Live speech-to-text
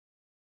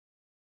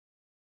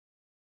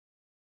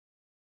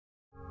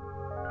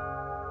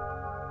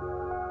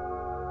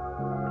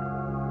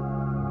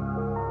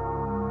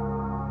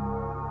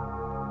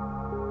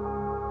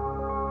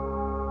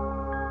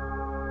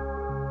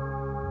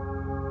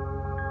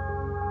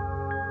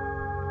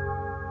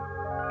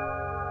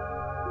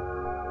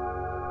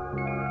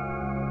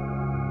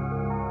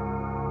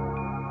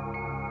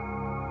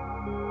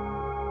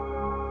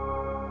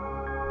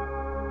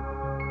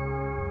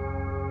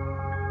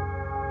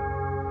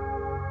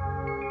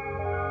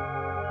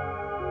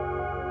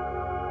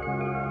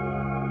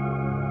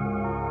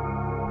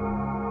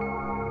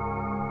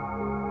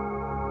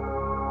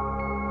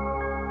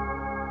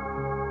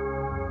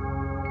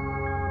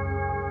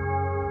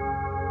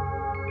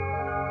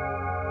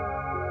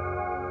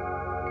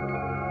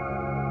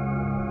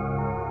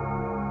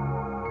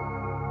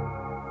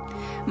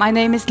My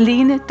name is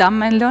Lene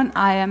Dammand.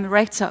 I am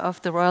rector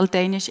of the Royal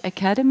Danish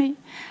Academy,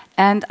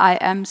 and I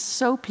am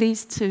so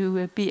pleased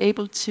to be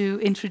able to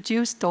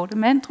introduce Dorte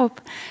Mandrup,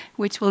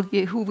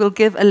 who will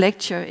give a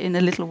lecture in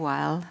a little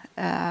while.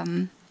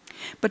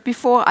 But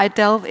before I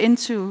delve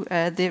into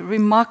the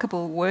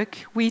remarkable work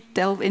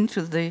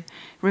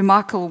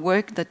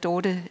that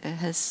Dorte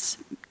has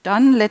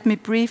done, let me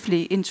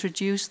briefly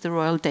introduce the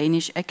Royal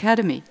Danish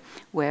Academy,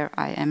 where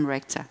I am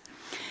rector.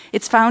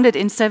 It's founded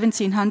in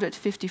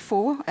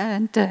 1754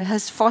 and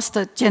has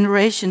fostered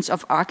generations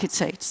of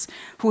architects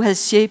who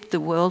has shaped the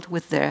world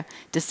with their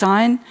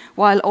design,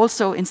 while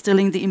also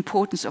instilling the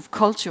importance of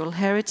cultural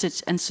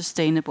heritage and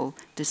sustainable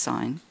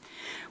design.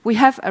 We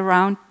have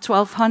around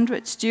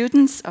 1,200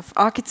 students of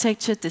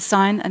architecture,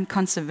 design and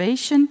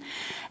conservation,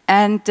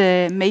 and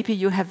maybe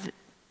you have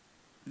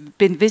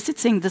been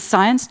visiting the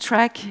science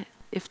track.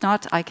 If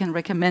not, I can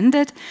recommend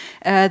it.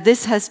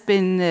 This has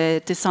been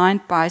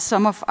designed by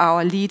some of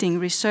our leading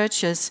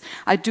researchers.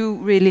 I do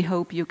really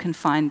hope you can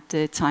find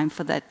time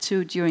for that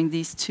too during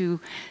these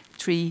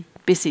 2-3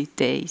 busy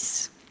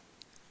days.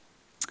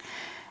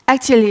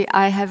 Actually,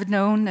 I have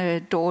known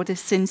Dorte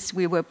since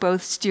we were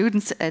both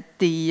students at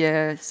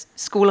the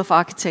School of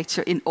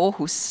Architecture in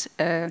Aarhus.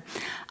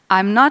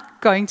 I'm not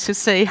going to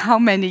say how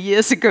many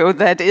years ago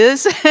that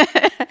is,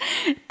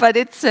 but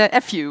it's a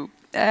few.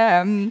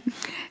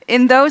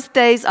 In those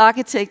days,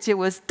 architecture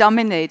was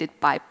dominated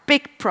by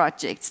big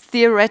projects,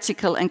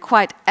 theoretical and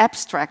quite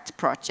abstract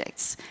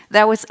projects.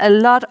 There was a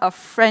lot of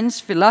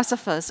French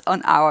philosophers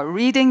on our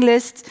reading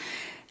list.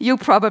 You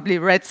probably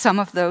read some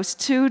of those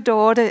too,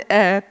 Dorte,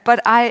 but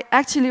I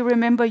actually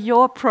remember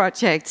your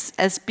projects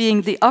as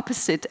being the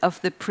opposite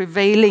of the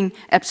prevailing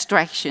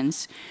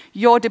abstractions.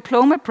 Your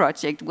diploma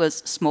project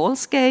was small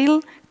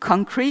scale,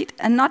 concrete,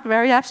 and not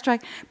very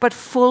abstract, but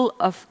full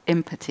of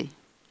empathy.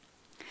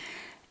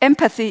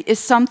 Empathy is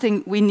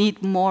something we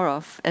need more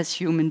of as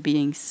human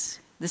beings.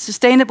 The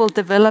Sustainable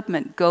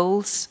Development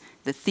Goals,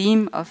 the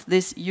theme of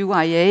this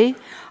UIA,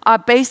 are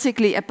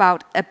basically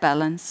about a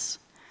balance,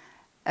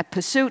 a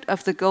pursuit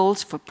of the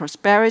goals for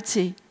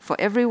prosperity for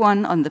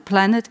everyone on the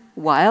planet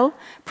while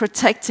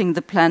protecting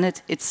the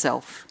planet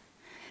itself.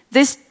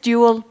 This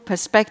dual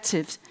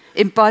perspective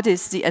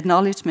embodies the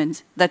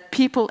acknowledgement that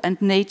people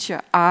and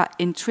nature are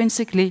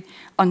intrinsically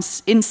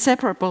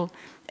inseparable,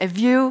 a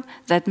view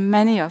that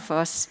many of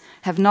us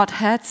have not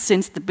had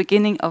since the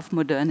beginning of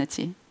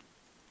modernity.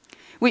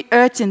 We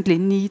urgently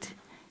need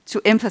to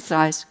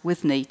empathize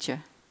with nature.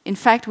 In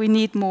fact, we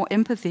need more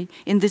empathy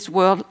in this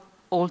world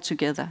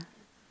altogether.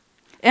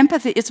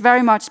 Empathy is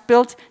very much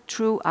built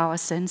through our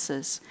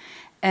senses.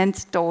 And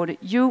Dorte,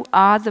 you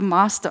are the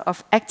master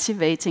of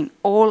activating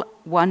all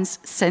one's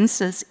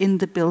senses in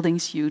the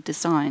buildings you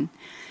design: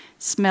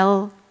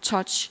 smell,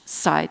 touch,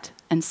 sight,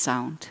 and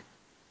sound.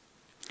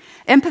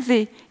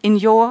 Empathy in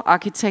your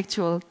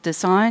architectural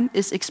design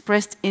is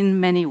expressed in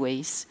many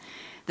ways: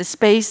 the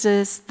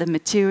spaces, the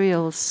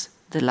materials,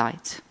 the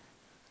light.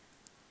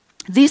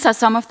 These are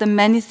some of the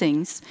many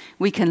things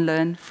we can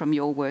learn from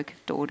your work,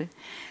 Dorte.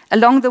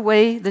 Along the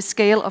way, the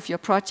scale of your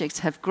projects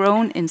have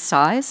grown in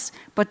size,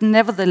 but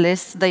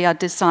nevertheless they are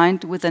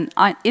designed with an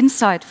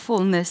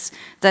insightfulness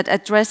that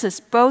addresses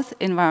both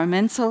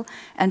environmental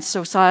and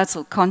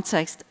societal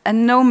context,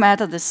 and no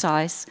matter the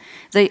size,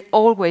 they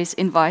always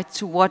invite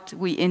to what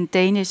we in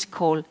Danish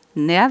call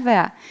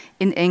nærvær,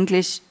 in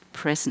English,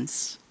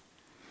 presence.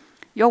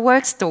 Your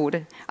works,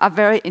 Dorte, are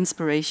very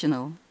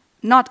inspirational,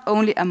 not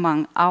only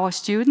among our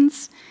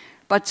students,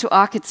 but to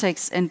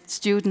architects and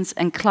students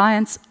and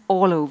clients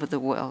all over the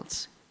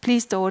world.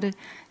 Please, Dorte,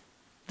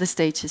 the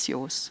stage is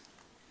yours.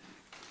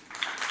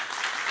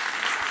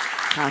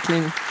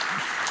 Kathleen.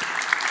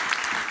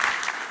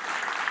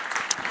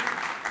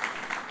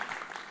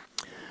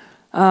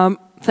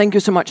 Thank you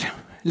so much,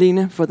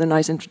 Lene, for the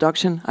nice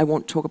introduction. I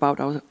won't talk about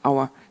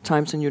our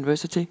times in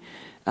university,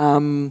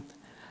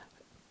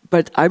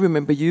 but I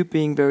remember you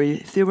being very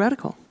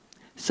theoretical.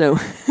 So,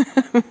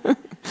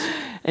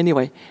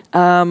 anyway.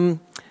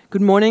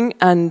 Good morning,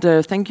 and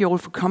thank you all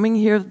for coming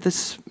here.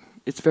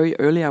 It's very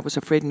early. I was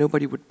afraid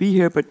nobody would be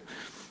here, but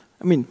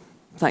I mean,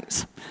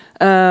 thanks.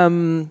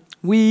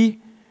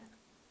 We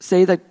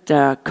say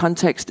that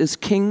context is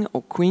king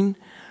or queen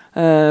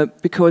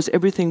because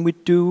everything we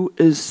do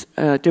is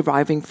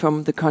deriving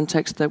from the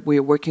context that we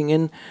are working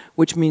in,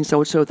 which means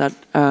also that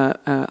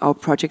our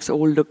projects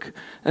all look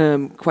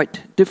quite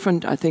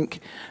different, I think,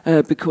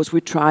 because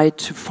we try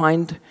to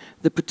find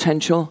the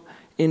potential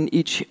in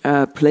each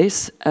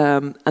place,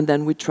 and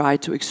then we try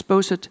to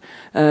expose it,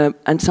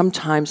 and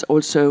sometimes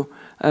also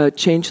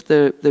change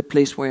the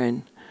place we're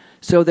in.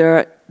 So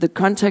the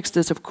context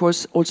is, of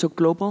course, also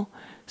global.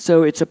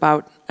 So it's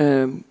about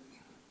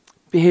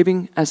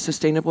behaving as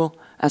sustainable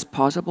as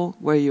possible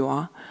where you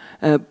are,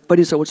 but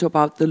it's also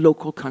about the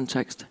local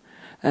context.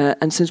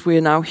 And since we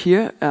are now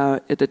here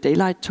at the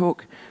daylight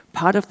talk,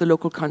 part of the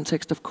local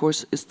context, of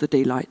course, is the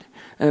daylight,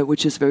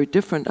 which is very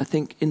different, I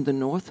think, in the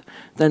north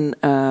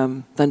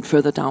than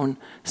further down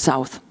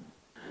south.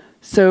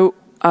 So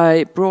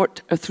I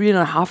brought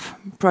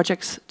 3.5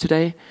 projects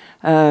today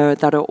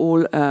that are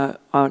all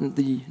on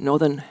the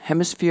northern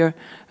hemisphere.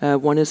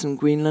 One is in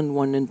Greenland,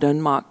 one in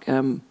Denmark,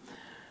 and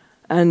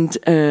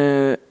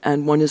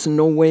one is in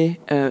Norway.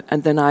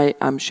 And then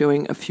I'm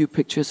showing a few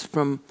pictures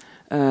from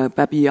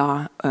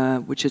Babia,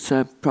 which is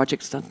a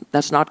project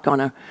that's not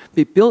gonna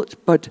be built,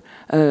 but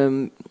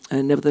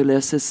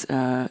nevertheless is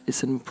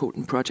an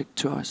important project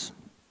to us.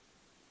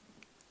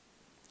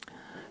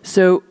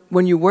 So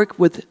when you work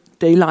with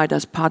daylight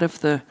as part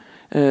of the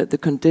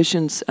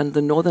conditions and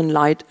the northern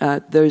light,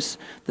 there's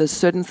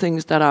certain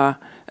things that are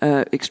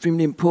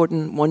extremely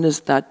important. One is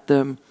that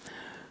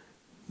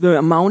the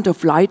amount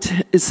of light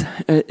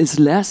is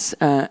less,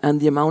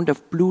 and the amount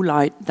of blue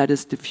light that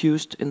is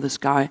diffused in the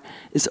sky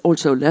is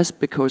also less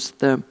because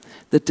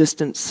the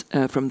distance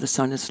from the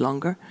sun is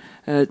longer.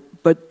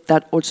 But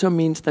that also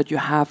means that you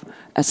have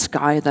a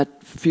sky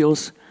that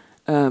feels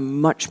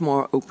much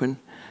more open.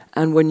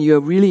 And when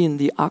you're really in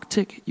the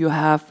Arctic, you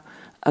have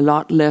a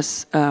lot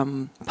less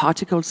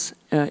particles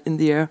in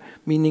the air,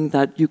 meaning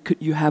that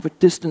you have a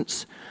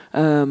distance.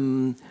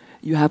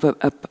 You have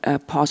a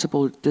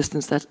possible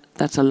distance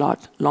that's a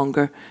lot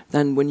longer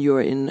than when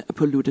you're in a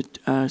polluted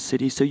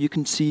city. So you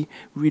can see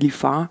really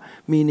far,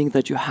 meaning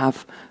that you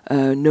have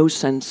no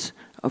sense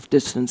of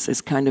distance.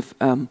 It's kind of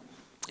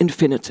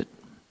infinite.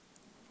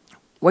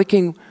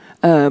 Working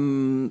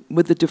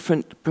with the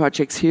different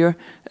projects here,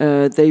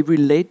 they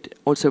relate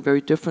also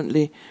very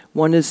differently.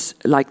 One is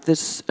like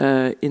this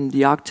in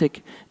the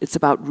Arctic. It's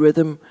about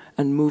rhythm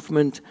and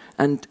movement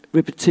and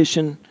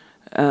repetition.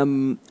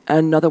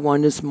 Another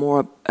one is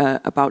more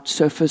about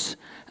surface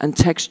and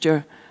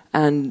texture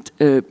and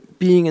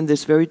being in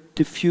this very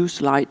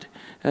diffuse light,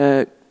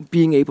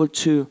 being able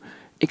to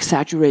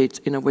exaggerate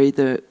in a way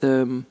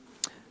the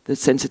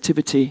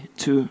sensitivity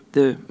to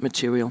the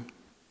material.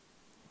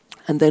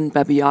 And then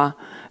Babia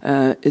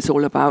is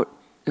all about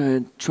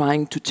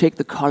trying to take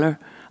the color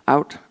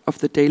out of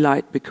the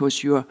daylight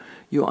because you're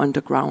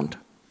underground.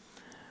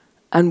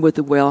 And with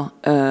the well,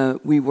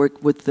 we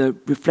work with the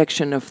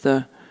reflection of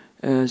the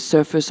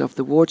surface of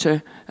the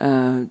water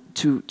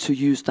to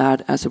use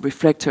that as a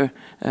reflector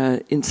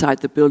inside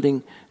the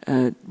building,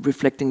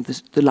 reflecting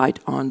the light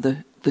on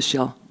the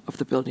shell of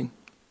the building.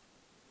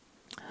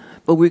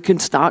 But we can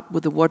start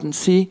with the Wadden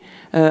Sea,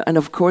 and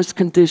of course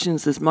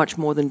conditions is much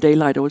more than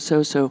daylight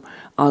also, so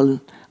I'll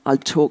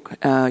talk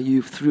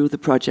you through the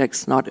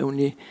projects, not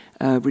only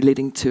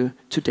relating to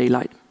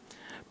daylight.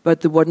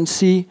 But the Wadden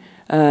Sea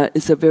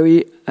is a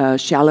very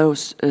shallow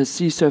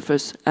sea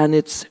surface, and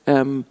it's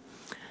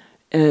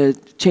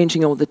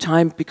changing all the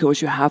time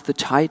because you have the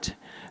tide,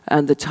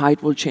 and the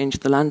tide will change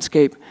the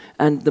landscape,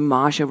 and the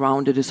marsh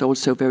around it is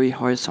also very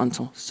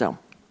horizontal. So,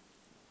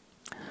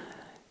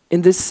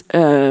 in this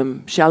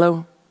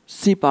shallow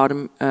sea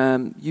bottom,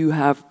 you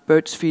have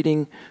birds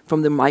feeding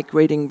from the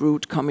migrating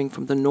route coming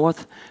from the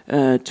north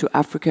to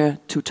Africa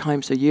 2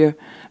 times a year.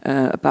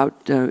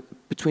 About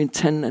between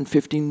 10 and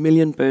 15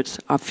 million birds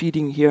are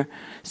feeding here.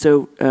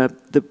 So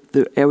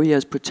the area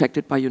is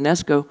protected by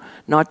UNESCO,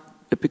 not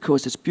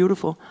because it's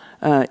beautiful.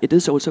 It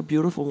is also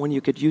beautiful when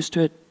you get used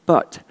to it,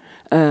 but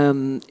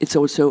it's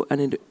also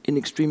an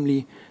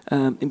extremely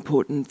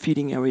important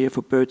feeding area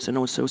for birds and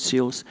also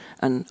seals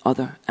and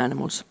other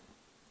animals.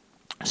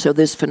 So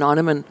this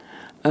phenomenon,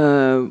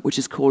 which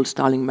is called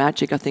starling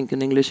magic, I think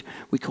in English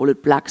we call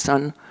it black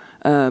sun,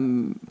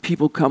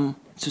 people come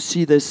to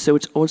see this, so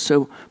it's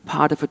also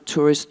part of a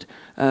tourist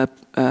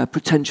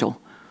potential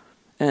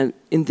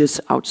in this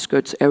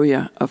outskirts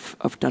area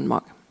of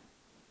Denmark.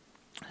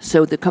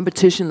 So the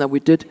competition that we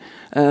did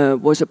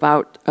was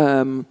about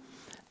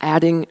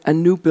adding a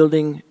new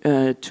building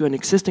to an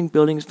existing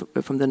building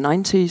from the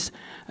 90s,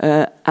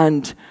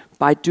 and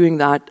by doing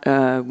that,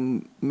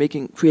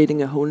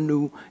 creating a whole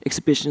new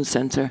exhibition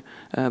center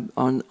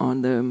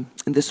in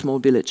this small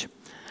village.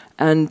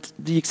 And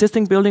the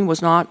existing building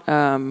was not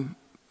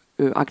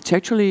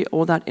architecturally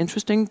all that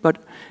interesting, but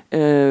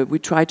we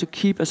tried to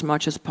keep as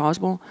much as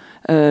possible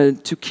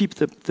to keep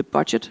the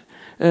budget,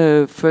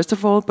 first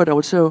of all, but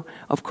also,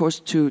 of course,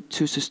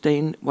 to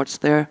sustain what's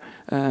there,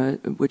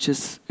 which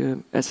is,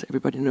 as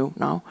everybody know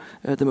now,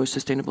 the most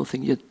sustainable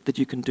thing that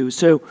you can do.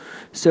 So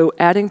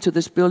adding to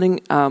this building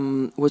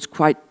was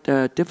quite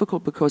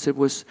difficult because it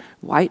was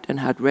white and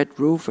had red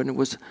roof, and it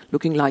was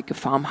looking like a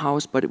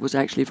farmhouse, but it was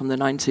actually from the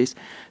 90s.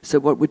 So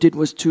what we did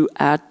was to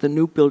add the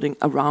new building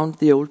around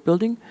the old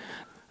building.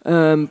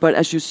 But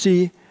as you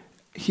see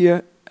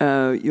here,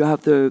 you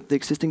have the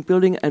existing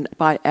building, and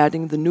by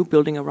adding the new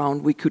building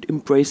around, we could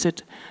embrace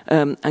it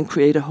and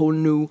create a whole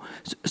new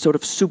sort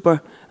of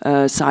super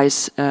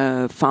size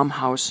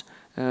farmhouse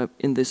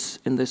in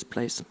this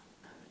place.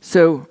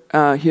 So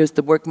here's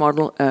the work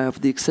model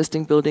of the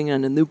existing building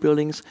and the new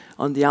buildings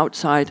on the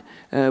outside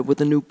with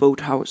the new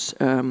boathouse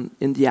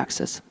in the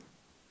access.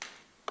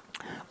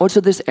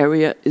 Also, this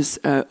area is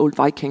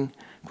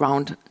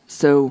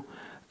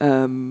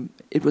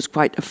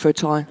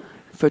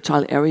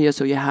fertile area,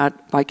 so you had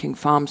Viking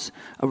farms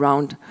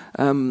around,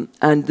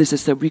 and this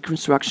is the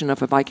reconstruction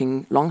of a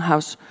Viking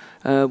longhouse,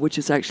 which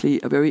is actually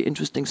a very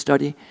interesting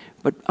study,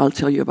 but I'll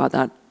tell you about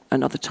that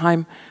another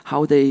time,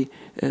 how they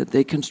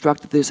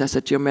constructed this as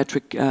a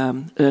geometric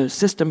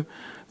system,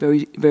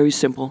 very, very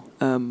simple,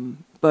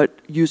 but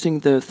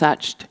using the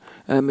thatched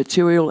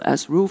material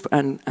as roof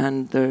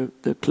and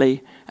the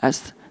clay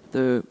as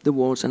the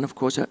walls, and of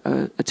course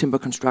a timber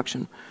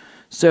construction.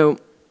 So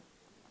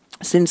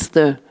since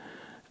the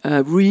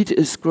reed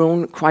is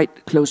grown quite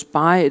close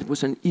by, it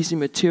was an easy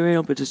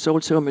material, but it's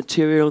also a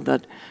material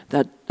that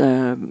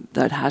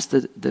has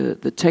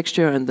the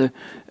texture and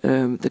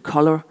the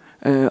color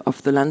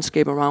of the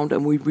landscape around,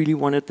 and we really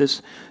wanted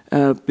this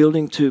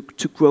building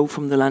to grow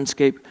from the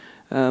landscape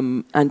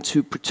and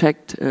to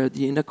protect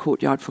the inner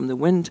courtyard from the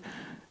wind.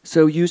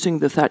 So using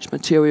the thatch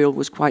material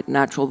was quite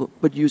natural,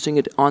 but using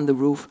it on the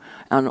roof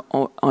and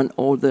on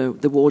all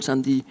the walls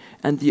and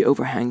the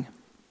overhang.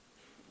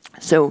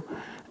 So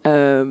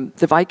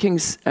the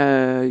Vikings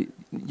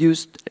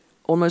used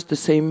almost the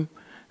same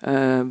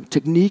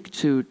technique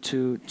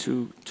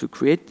to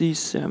create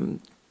these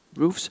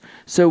roofs.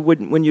 So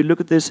when you look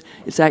at this,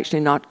 it's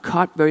actually not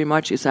cut very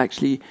much. It's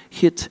actually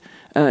hit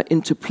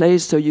into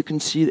place. So you can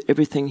see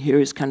everything here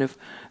is kind of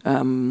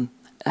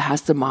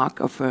has the mark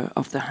of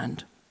the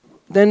hand.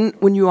 Then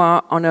when you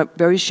are on a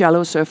very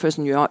shallow surface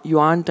and you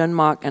are in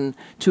Denmark, and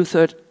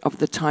 2/3 of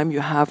the time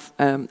you have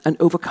an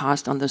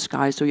overcast on the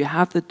sky, so you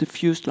have the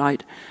diffused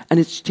light, and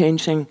it's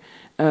changing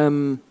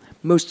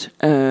most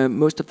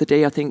of the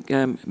day, I think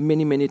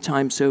many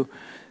times. So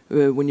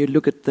when you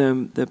look at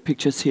the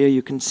pictures here,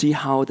 you can see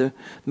how the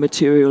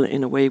material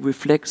in a way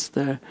reflects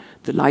the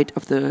light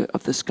of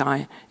the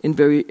sky in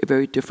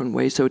very different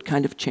ways. So it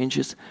kind of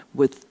changes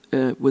with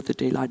the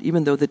daylight,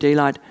 even though the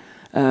daylight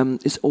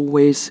is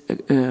always,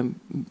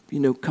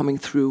 coming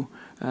through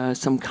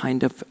some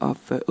kind of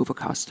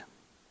overcast.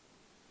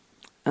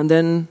 And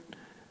then,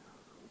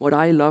 what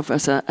I love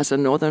as a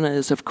northerner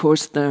is, of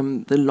course,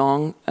 the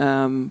long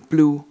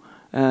blue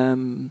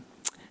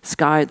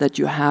sky that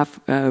you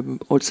have.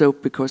 Also,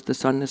 because the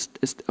sun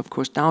is of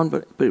course down,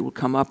 but it will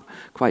come up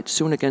quite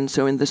soon again.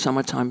 So in the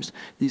summer times,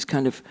 these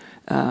kind of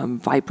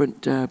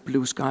vibrant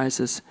blue skies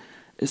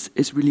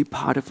is really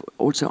part of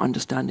also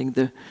understanding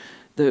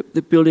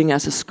the building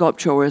as a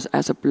sculpture, or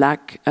as a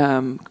black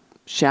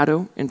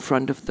shadow in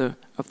front of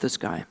the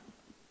sky.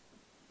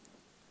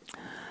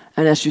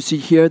 And as you see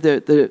here,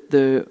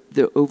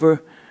 the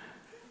over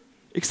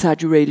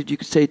exaggerated, you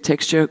could say,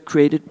 texture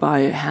created by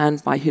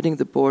hand by hitting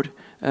the board,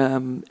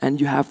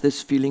 and you have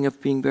this feeling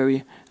of being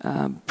very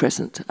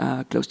present,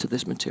 close to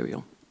this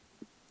material.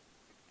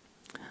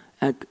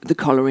 The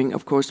coloring,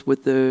 of course,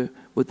 with the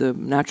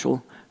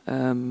natural,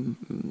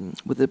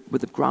 with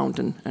the ground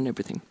and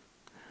everything.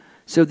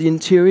 So the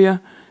interior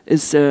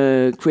is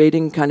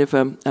creating kind of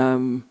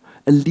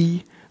a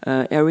lee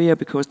area,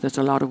 because there's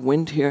a lot of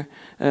wind here,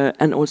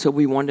 and also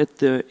we wanted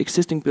the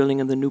existing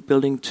building and the new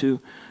building to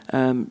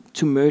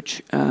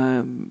merge.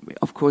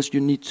 Of course,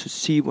 you need to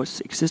see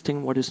what's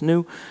existing, what is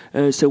new.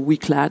 So we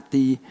clad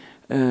the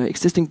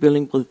existing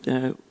building with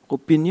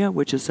robinia,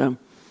 which is a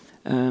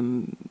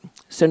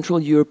Central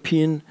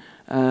European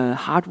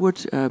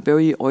hardwood,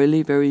 very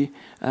oily, very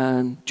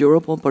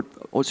durable, but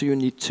also you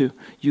need to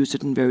use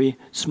it in very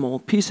small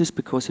pieces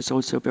because it's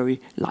also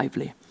very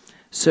lively.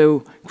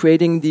 So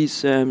creating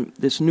this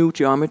new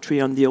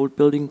geometry on the old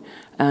building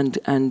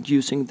and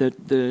using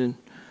the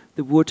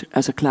wood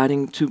as a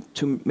cladding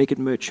to make it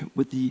merge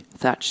with the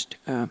thatched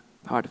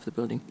part of the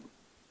building.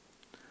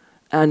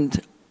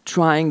 And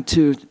trying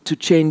to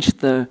change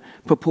the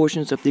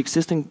proportions of the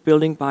existing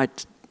building by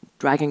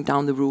dragging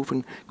down the roof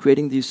and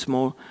creating these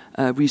small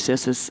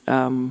recesses.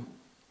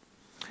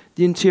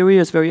 The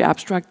interior is very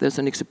abstract. There's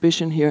an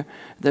exhibition here.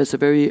 There's a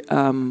very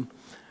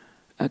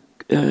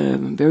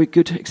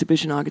good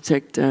exhibition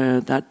architect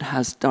that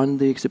has done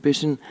the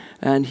exhibition,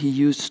 and he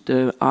used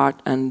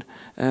art and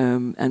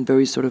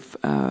very sort of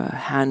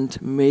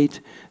handmade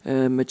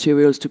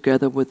materials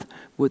together with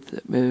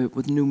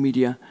new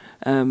media.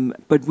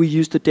 But we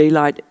used the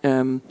daylight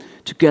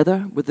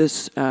together with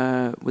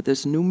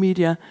this new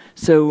media.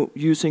 So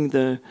using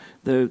the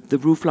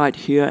roof light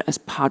here as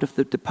part of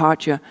the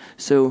departure.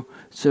 So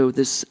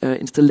this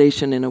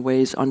installation in a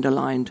way is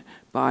underlined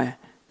by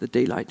the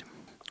daylight.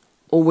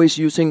 Always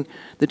using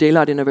the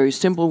daylight in a very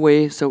simple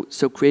way,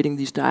 so creating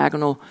these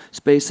diagonal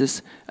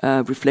spaces,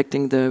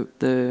 reflecting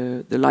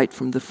the light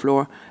from the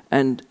floor,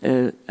 and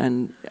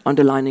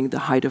underlining the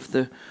height of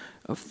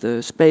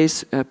the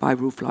space by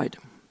roof light.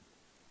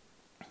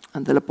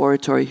 And the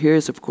laboratory here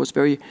is, of course,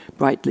 very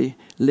brightly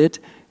lit.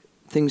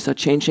 Things are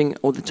changing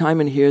all the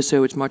time in here,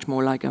 so it's much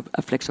more like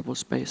a flexible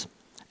space.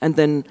 And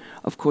then,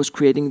 of course,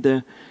 creating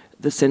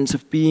the sense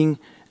of being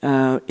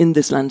in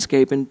this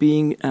landscape and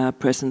being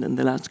present in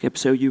the landscape,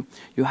 so you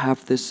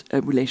have this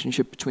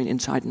relationship between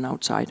inside and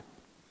outside.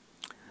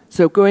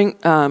 So going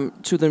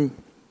to the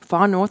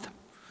far north,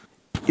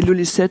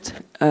 Ilulissat,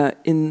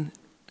 in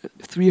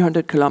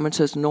 300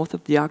 kilometers north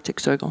of the Arctic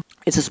Circle.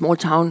 It's a small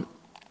town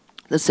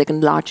the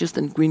second largest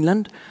in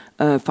Greenland,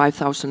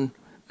 5,000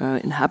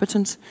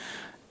 inhabitants.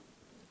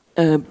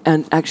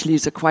 And actually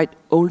it's a quite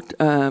old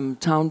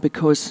town,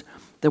 because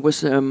there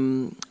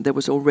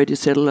was already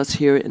settlers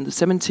here in the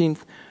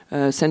 17th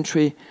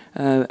century,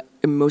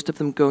 most of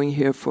them going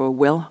here for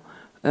whale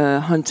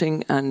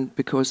hunting, and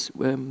because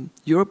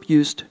Europe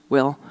used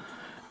whale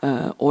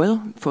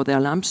oil for their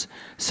lamps,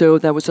 so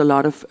there was a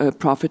lot of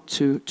profit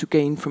to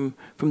gain from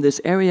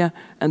this area.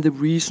 And the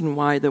reason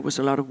why there was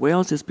a lot of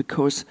whales is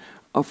because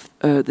of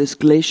this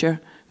glacier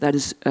that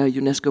is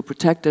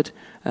UNESCO-protected,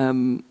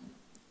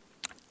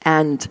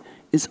 and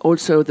is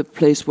also the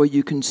place where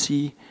you can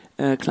see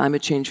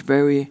climate change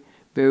very,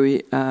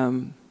 very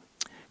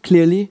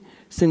clearly,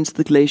 since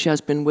the glacier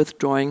has been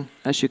withdrawing,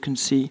 as you can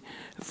see,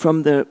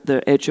 from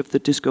the edge of the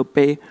Disco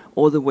Bay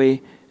all the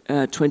way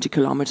 20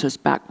 kilometers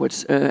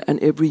backwards, and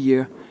every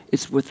year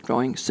it's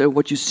withdrawing. So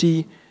what you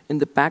see in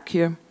the back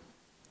here,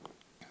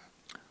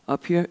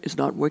 up here, is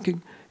not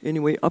working.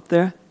 Anyway, up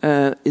there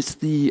is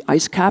the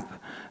ice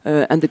cap,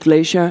 and the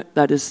glacier,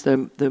 that is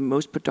the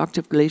most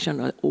productive glacier,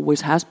 and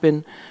always has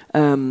been,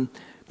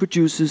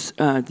 produces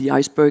the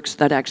icebergs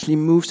that actually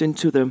moves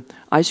into the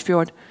ice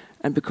fjord.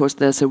 And because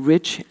there's a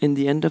ridge in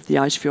the end of the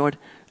ice fjord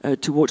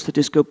towards the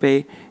Disco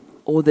Bay,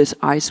 all this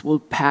ice will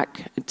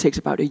pack. It takes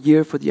about a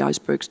year for the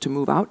icebergs to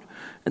move out,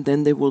 and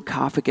then they will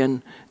calve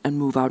again and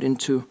move out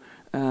into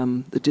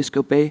the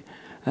Disco Bay,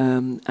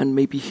 and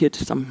maybe hit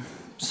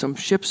some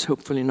ships,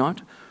 hopefully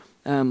not.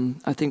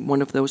 I think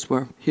one of those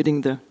were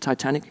hitting the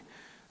Titanic.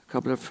 A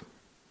couple of,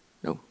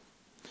 no,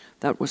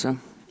 that was a,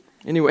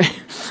 anyway.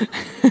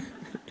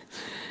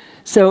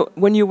 So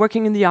when you're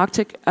working in the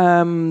Arctic,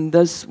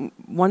 there's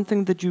one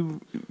thing that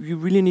you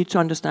really need to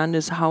understand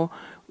is how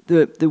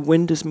the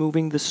wind is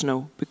moving the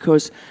snow,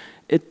 because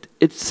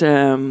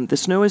the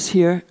snow is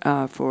here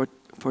for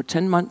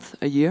 10 months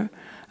a year.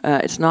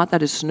 It's not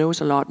that it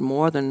snows a lot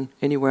more than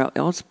anywhere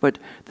else, but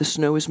the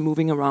snow is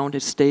moving around,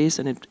 it stays,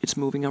 and it's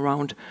moving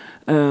around.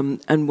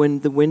 And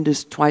when the wind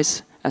is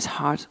twice as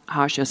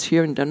harsh as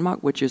here in Denmark,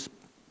 which is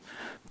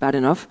bad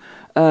enough,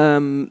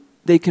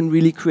 they can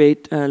really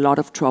create a lot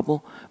of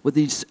trouble with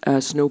these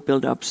snow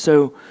buildups.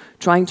 So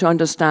trying to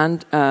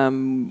understand,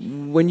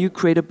 when you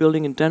create a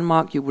building in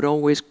Denmark, you would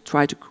always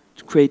try to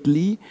create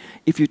lee.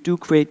 If you do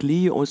create lee,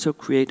 you also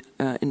create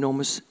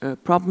enormous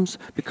problems,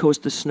 because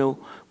the snow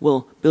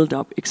will build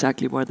up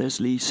exactly where there's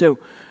lee. So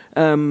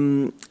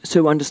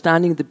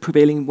understanding the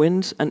prevailing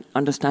winds and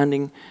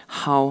understanding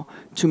how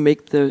to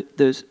make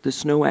the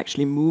snow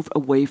actually move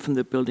away from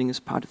the building is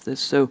part of this.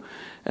 So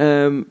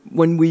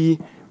when we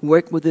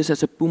work with this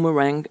as a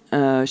boomerang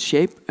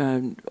shape,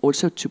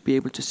 also to be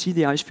able to see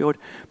the ice fjord.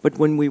 But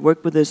when we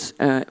work with this,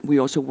 we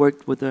also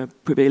worked with the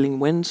prevailing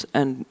winds,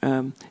 and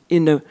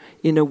in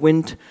a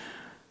wind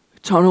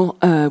tunnel,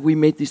 we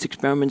made these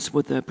experiments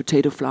with the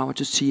potato flour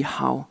to see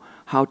how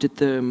did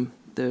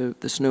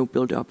the snow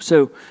build up.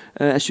 So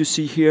as you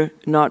see here,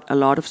 not a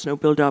lot of snow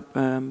build up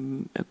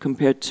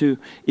compared to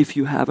if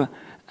you have a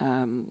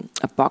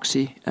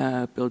boxy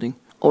building.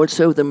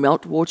 Also, the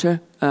meltwater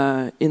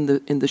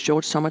in the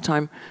short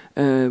summertime,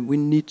 we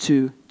need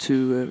to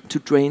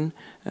drain.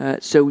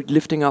 So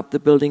lifting up the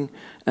building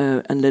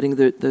and letting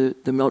the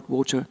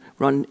meltwater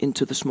run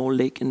into the small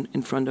lake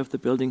in front of the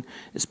building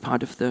is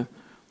part of the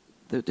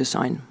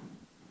design.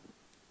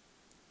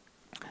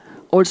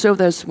 Also,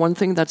 there's one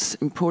thing that's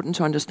important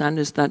to understand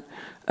is that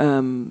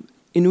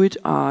Inuit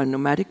are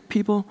nomadic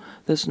people.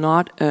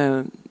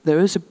 There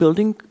is a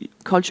building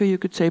culture, you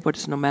could say, but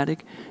it's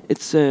nomadic.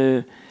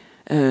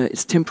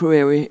 It's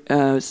temporary.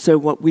 So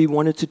what we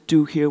wanted to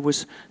do here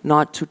was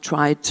not to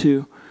try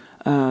to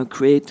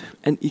create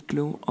an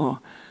igloo or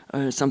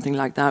something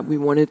like that. We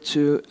wanted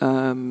to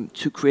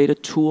create a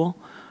tool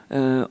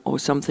or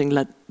something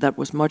that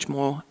was much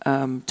more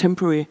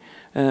temporary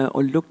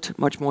or looked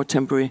much more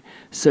temporary.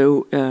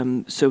 So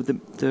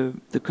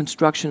the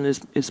construction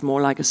is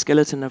more like a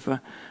skeleton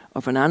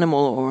of an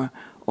animal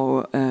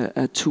or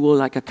a tool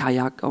like a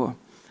kayak or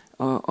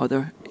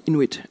other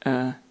Inuit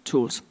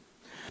tools.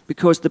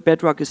 Because the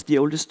bedrock is the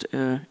oldest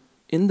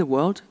in the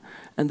world,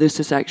 and this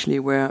is actually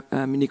where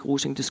Minik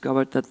Rosing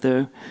discovered that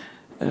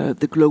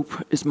the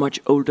globe is much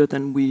older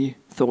than we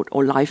thought,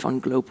 or life on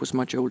globe was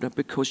much older,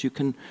 because you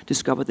can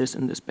discover this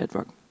in this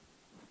bedrock.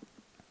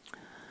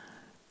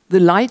 The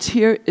light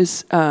here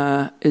is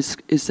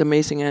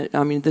amazing.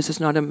 I mean, this is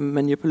not a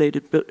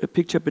manipulated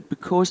picture, but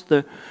because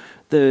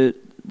the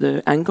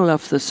angle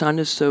of the sun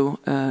is so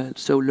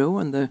low,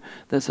 and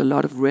there's a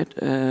lot of red,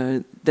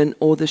 then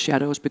all the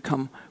shadows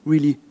become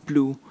really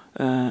blue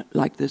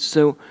like this.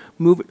 So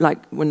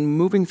when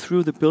moving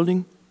through the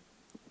building,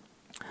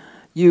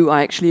 you are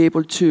actually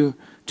able to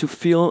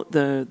feel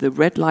the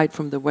red light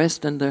from the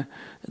west and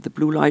the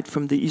blue light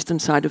from the eastern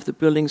side of the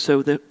building.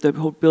 So the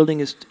whole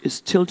building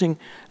is tilting.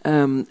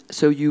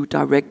 So you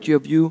direct your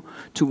view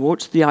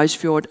towards the ice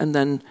fjord and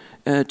then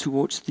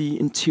towards the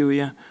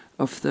interior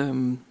of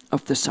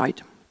the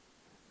site.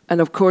 And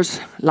of course,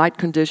 light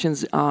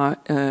conditions are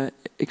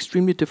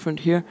extremely different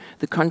here.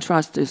 The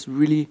contrast is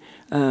really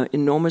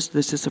enormous.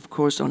 This is, of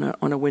course,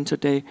 on a winter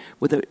day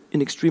with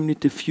an extremely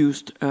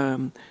diffused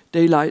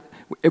daylight.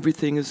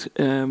 Everything is,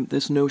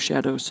 there's no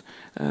shadows,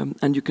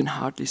 and you can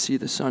hardly see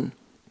the sun.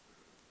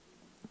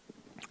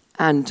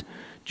 And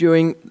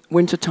during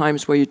winter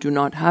times where you do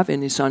not have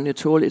any sun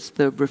at all, it's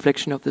the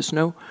reflection of the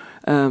snow.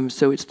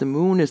 So it's the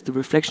moon, it's the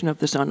reflection of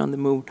the sun on the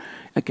moon,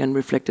 again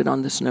reflected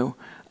on the snow,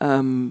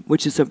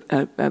 which is a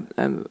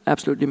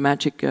absolutely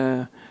magic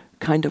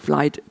kind of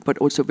light, but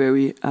also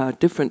very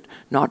different,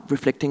 not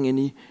reflecting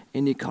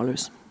any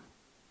colors.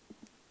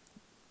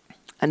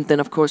 And then,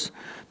 of course,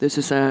 this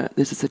is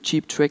a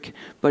cheap trick,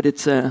 but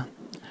it's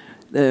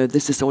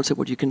this is also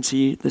what you can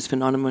see, this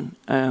phenomenon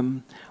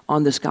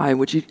on the sky,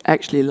 which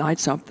actually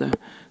lights up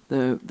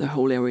the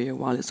whole area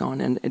while it's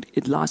on, and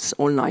it lasts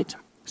all night.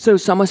 So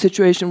summer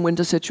situation,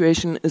 winter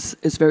situation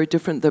is very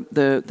different.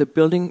 The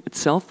building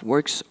itself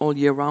works all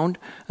year round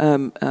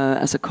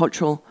as a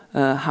cultural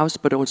house,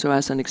 but also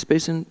as an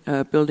exhibition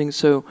building.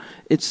 So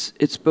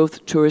it's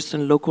both tourists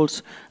and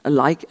locals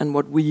alike. And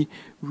what we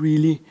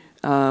really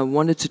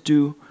wanted to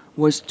do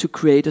was to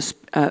create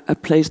a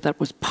place that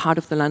was part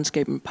of the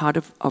landscape and part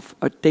of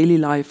a daily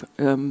life,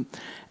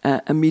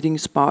 a meeting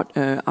spot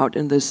out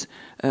in this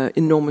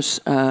enormous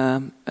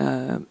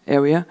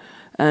area.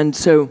 And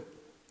so,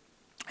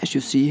 as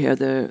you see here,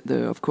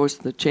 of course,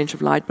 the change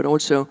of light, but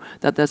also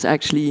that there's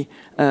actually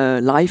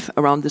life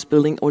around this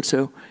building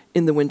also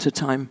in the winter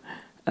time,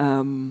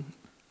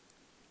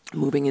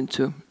 moving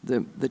into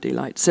the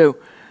daylight. So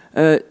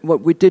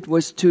what we did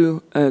was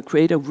to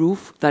create a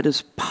roof that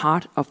is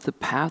part of the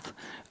path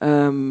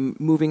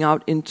moving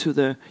out into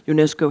the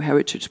UNESCO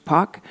Heritage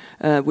Park,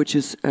 which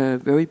is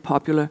very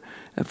popular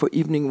for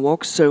evening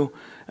walks. So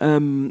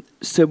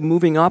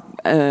moving up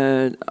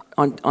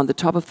on the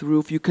top of the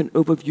roof, you can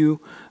overview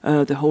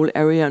the whole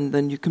area, and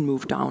then you can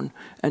move down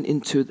and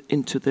into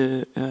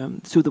the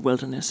through the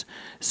wilderness.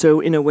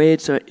 So in a way,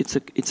 it's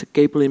a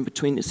gable in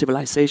between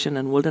civilization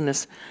and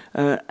wilderness,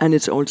 and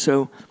it's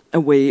also a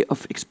way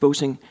of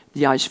exposing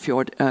the ice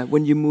fjord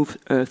when you move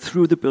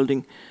through the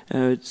building.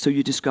 So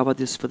you discover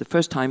this for the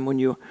first time when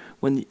you're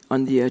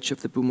on the edge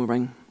of the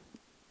boomerang.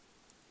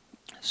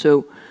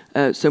 So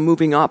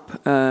moving up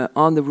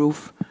on the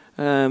roof.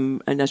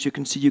 And as you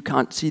can see, you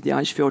can't see the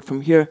ice fjord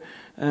from here.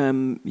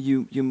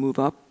 You move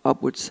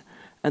upwards,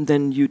 and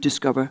then you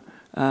discover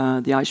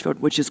the ice fjord,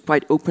 which is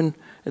quite open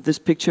at this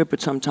picture,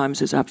 but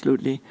sometimes is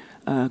absolutely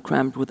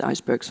crammed with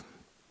icebergs.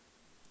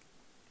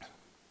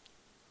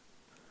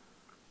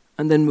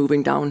 And then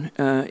moving down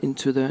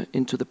into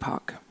the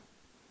park.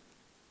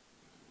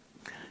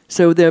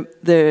 So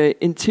the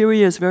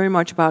interior is very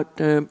much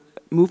about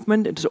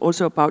movement. It's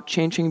also about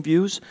changing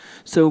views.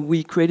 So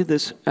we created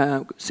this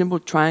simple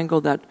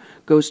triangle that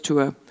goes to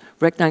a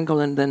rectangle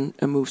and then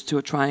moves to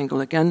a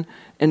triangle again.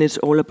 And it's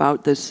all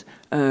about this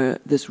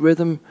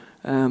rhythm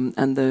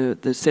and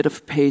the set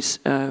of pace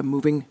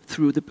moving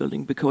through the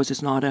building, because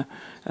it's not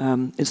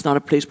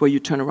a place where you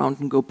turn around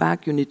and go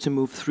back. You need to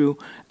move through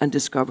and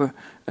discover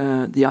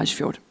the ice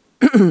fjord.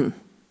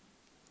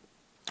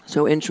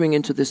 So entering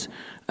into this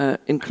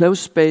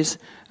enclosed space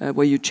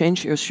where you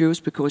change your shoes,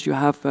 because you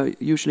have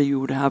usually you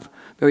would have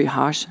very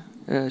harsh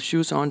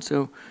shoes on,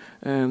 so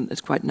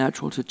it's quite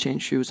natural to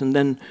change shoes, and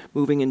then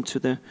moving into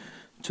the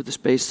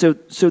space.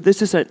 So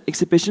this is an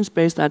exhibition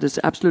space that is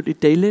absolutely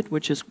daylit,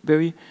 which is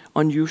very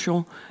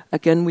unusual.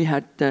 Again, we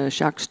had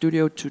Shark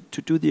Studio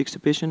to do the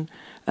exhibition,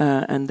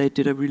 and they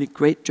did a really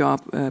great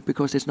job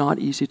because it's not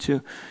easy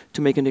to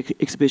make an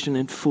exhibition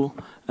in full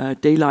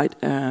daylight,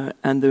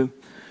 and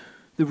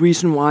the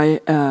reason why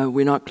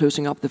we're not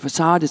closing up the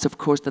facade is, of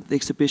course, that the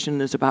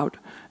exhibition is about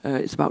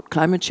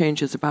climate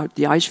change, it's about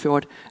the ice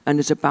fjord, and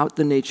it's about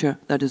the nature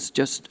that is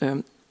just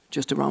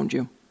around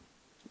you.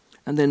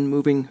 And then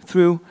moving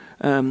through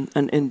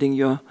and ending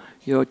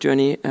your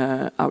journey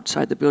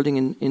outside the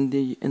building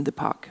in the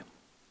park.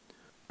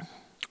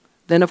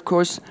 Then, of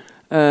course,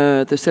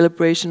 the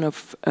celebration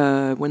of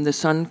when the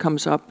sun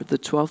comes up, the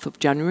 12th of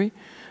January,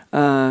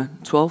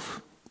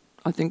 12,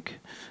 I think.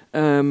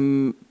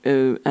 And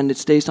it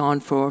stays on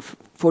for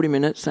 40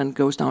 minutes and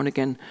goes down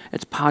again.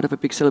 It's part of a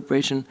big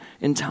celebration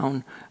in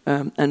town.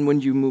 And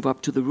when you move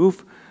up to the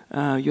roof,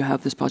 you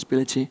have this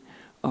possibility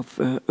of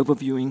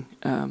overviewing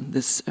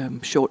this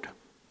short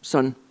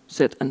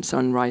sunset and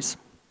sunrise.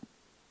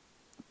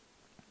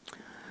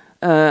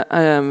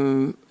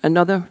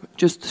 Another,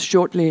 just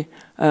shortly,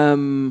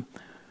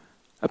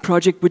 a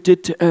project we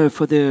did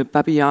for the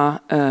Babi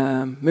Yar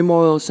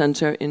Memorial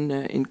Center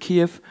in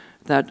Kiev,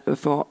 that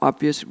for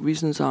obvious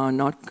reasons are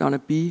not going to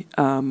be.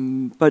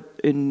 But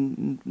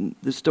in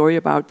the story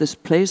about this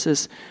place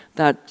is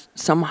that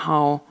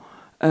somehow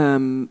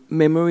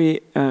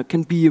memory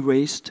can be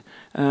erased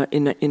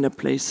in a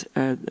place.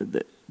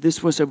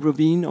 This was a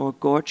ravine or a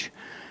gorge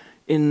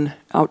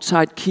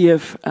outside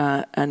Kiev,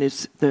 and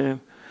it's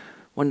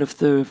one of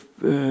the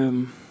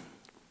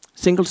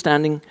single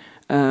standing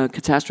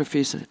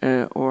catastrophes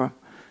or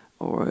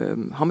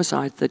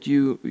homicides that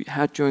you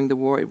had during the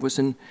war. It was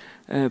in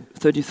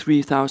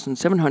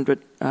 33,700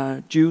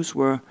 Jews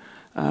were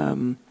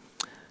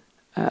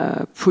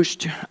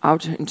pushed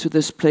out into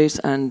this place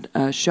and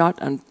shot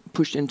and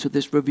pushed into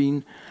this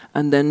ravine.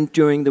 And then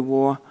during the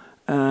war,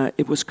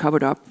 it was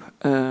covered up,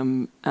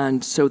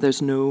 and so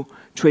there's no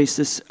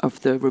traces of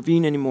the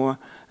ravine anymore,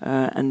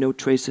 and no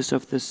traces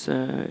of this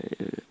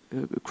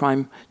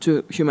crime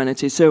to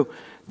humanity. So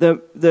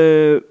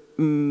the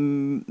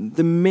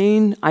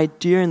main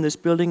idea in this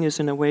building is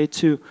in a way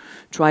to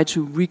try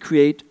to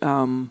recreate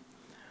the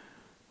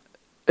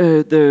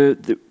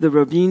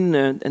ravine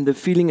and the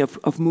feeling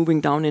of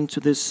moving down into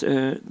this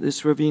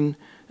ravine.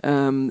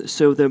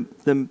 So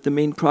the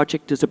main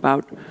project is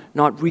about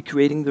not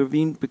recreating the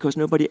ravine, because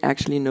nobody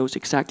actually knows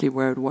exactly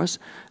where it was,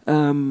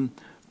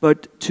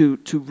 but to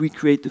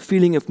recreate the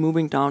feeling of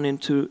moving down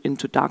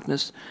into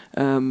darkness,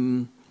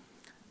 and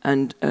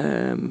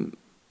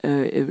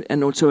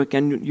also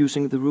again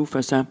using the roof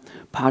as a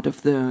part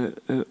of the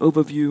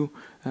overview,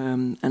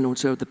 and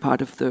also the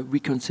part of the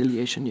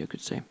reconciliation, you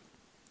could say.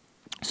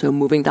 So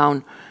moving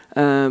down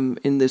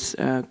in this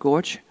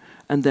gorge,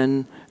 and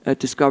then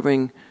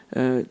discovering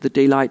the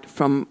daylight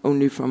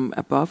only from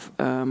above,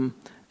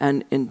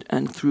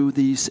 and through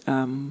these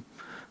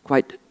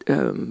quite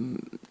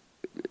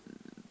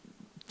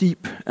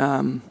deep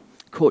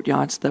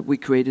courtyards that we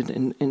created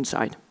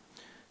inside.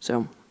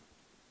 So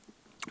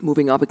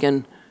moving up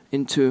again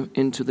into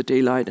the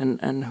daylight,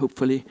 and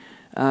hopefully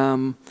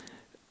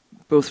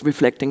both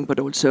reflecting but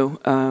also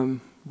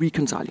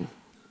reconciling.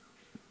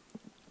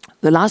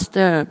 The last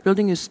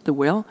building is the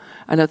well,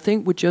 and I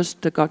think we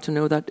just got to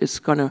know that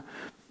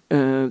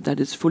that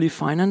it's fully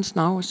financed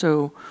now.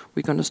 So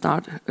we're gonna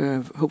start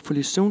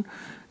hopefully soon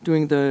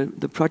doing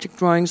the project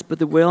drawings. But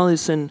the well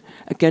is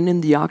again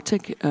in the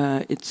Arctic.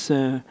 It's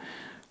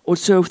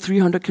also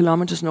 300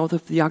 kilometers north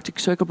of the Arctic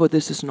Circle, but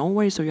this is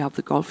Norway, so you have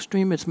the Gulf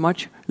Stream. It's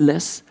much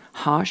less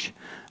harsh.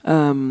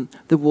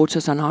 The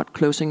waters are not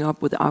closing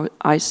up with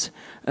ice,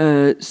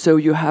 so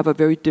you have a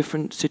very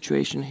different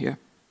situation here.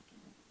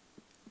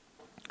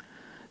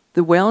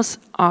 The wells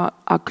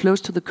are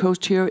close to the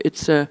coast here.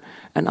 It's an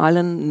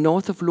island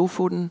north of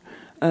Lofoten,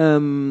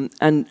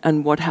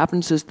 and what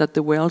happens is that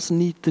the whales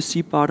need the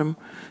sea bottom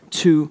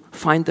to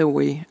find their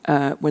way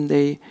when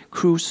they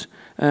cruise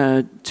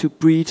to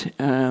breed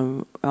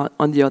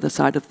on the other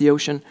side of the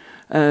ocean,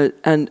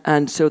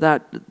 and so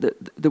that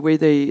the way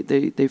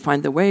they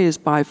find their way is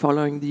by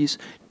following these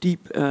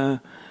deep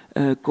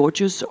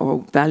gorges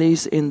or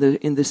valleys in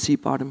the sea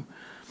bottom.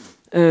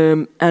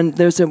 And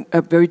there's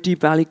a very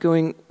deep valley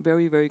going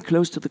very, very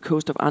close to the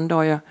coast of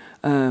Andøya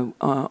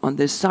on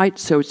this site,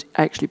 so it's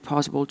actually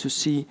possible to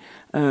see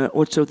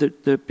also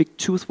the big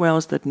tooth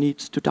whales that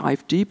needs to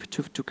dive deep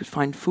to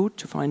find food,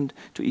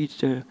 to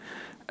eat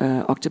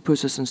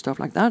octopuses and stuff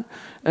like that.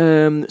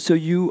 So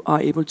you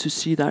are able to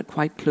see that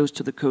quite close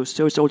to the coast.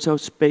 So it's also a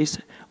space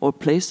or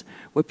place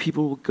where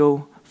people will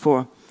go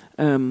for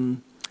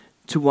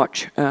to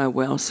watch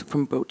whales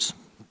from boats.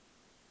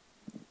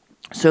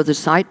 So the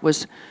site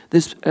was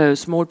this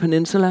small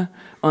peninsula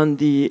on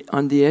the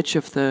edge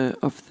of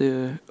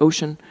the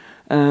ocean,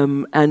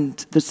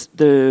 and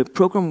the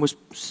program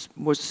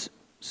was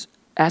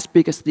as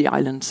big as the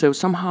island. So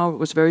somehow it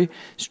was very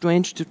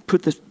strange to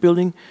put this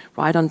building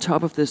right on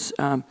top of this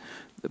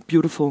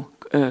beautiful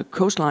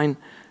coastline.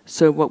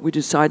 So what we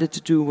decided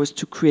to do was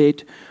to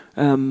create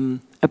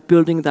a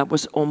building that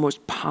was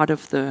almost part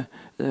of the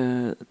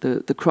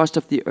crust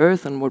of the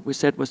earth. And what we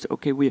said was,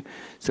 okay,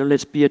 so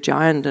let's be a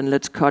giant and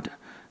let's cut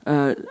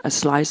a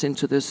slice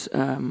into this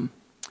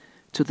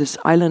to this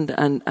island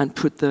and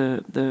put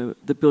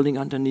the building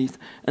underneath,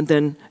 and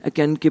then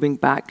again giving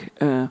back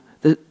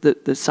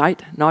the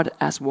site, not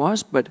as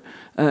was, but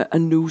a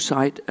new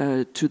site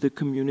to the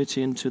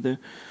community and to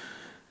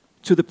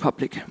the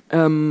public.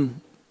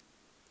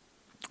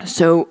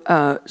 So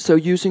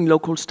using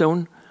local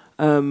stone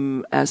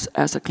as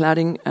a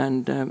cladding,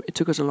 and it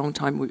took us a long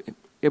time.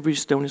 Every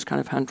stone is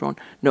kind of hand drawn.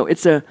 No,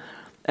 it's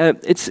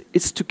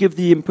to give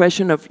the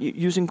impression of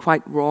using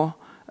quite raw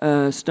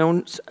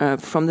stones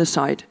from the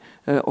site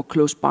or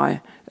close by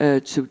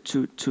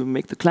to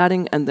make the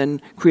cladding, and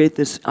then create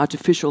this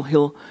artificial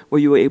hill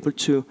where you are able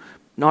to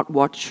not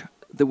watch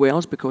the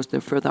whales because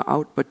they're further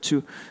out, but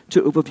to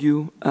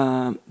overview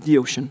the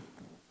ocean.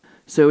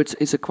 So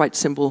it's a quite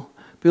simple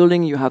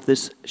building. You have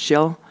this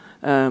shell,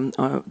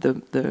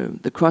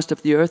 the crust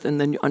of the earth, and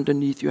then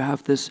underneath you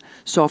have this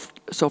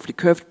softly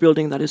curved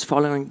building that is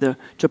following the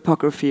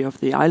topography of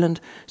the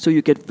island. So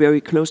you get very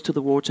close to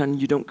the water,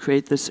 and you don't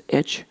create this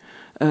edge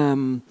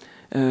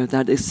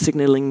that is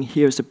signaling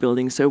here's a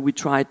building. So we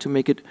tried to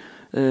make it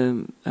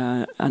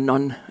a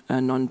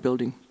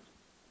non-building.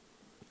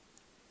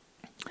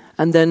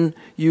 And then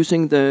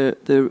using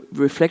the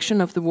reflection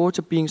of the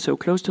water, being so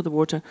close to the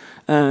water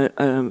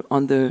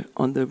on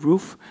the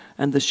roof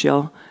and the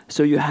shell,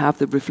 so you have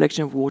the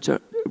reflection of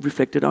water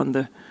reflected on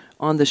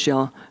the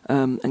shell,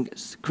 and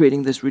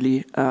creating this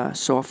really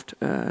soft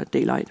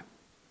daylight.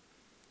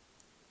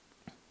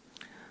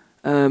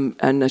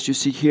 And as you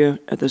see here,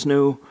 there's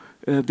no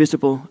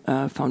visible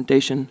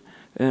foundation.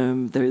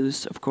 There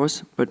is, of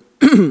course, but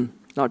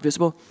not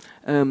visible.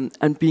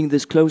 And being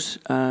this close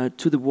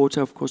to the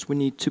water, of course, we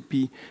need to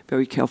be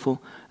very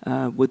careful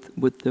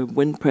with the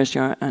wind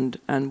pressure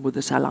and with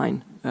the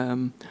saline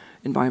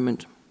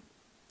environment.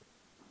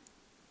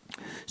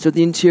 So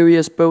the interior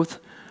is both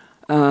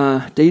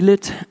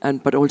daylit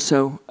but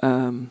also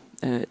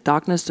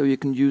darkness, so you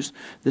can use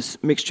this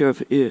mixture of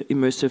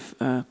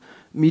immersive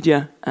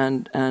media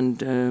and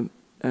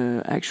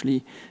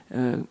actually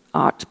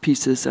art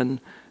pieces and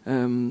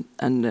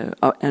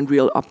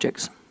real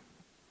objects.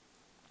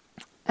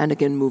 And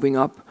again, moving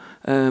up,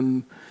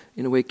 in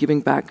a way,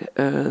 giving back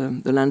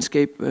the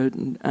landscape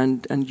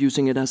and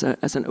using it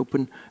as an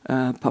open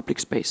public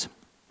space.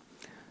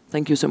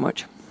 Thank you so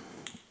much.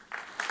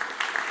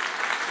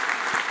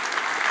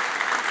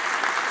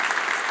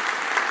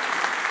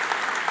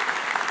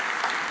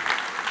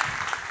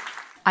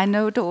 I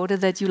know, Dorte,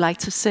 that you like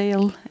to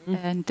sail,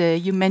 and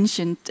you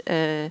mentioned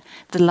the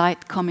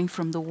light coming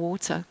from the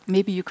water.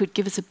 Maybe you could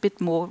give us a bit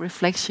more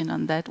reflection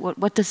on that.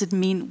 What does it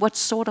mean? What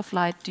sort of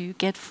light do you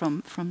get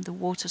from the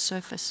water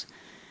surface?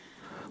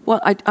 Well,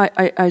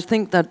 I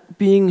think that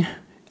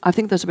I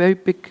think there's a very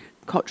big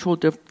cultural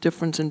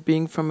difference in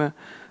being from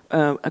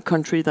a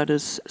country that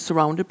is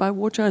surrounded by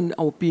water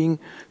or being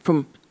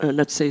from,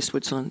 let's say,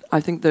 Switzerland.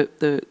 I think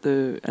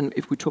and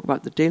if we talk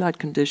about the daylight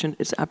condition,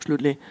 it's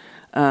absolutely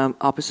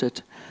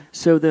opposite.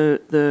 So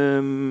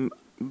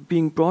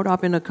being brought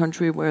up in a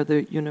country where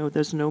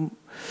there's no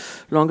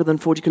longer than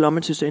 40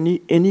 kilometers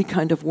any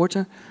kind of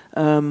water,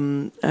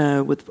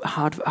 with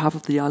half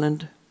of the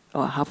island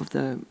or half of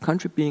the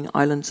country being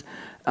islands,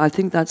 I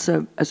think that's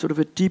a sort of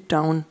a deep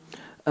down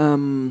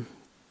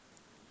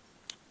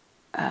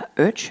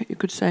urge, you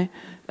could say,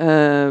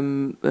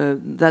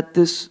 that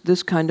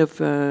this kind of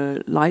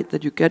light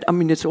that you get. I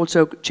mean, it's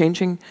also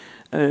changing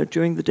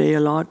during the day a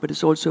lot, but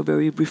it's also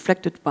very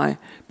reflected by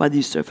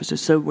these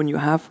surfaces. So when you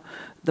have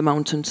the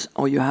mountains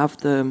or you have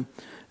the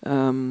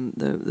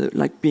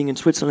like being in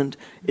Switzerland,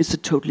 it's a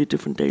totally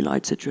different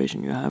daylight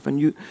situation you have, and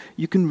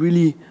you can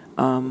really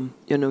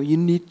you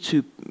need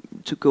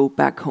to go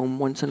back home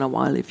once in a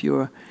while if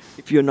you're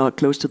not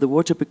close to the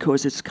water,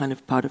 because it's kind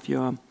of part of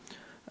your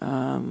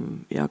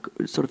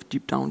sort of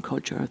deep down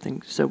culture, I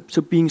think.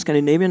 So being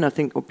Scandinavian, I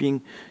think, or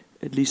being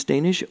at least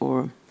Danish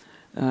or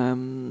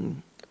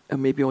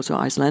maybe also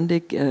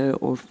Icelandic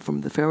or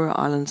from the Faroe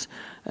Islands,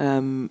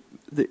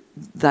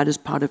 that is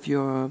part of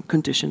your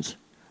conditions,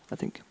 I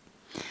think.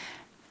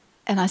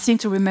 And I seem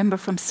to remember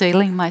from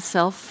sailing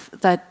myself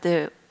that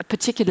a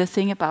particular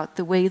thing about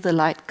the way the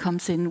light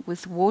comes in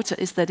with water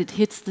is that it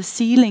hits the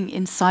ceiling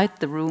inside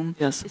the room.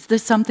 Yes. Is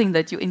this something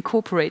that you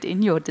incorporate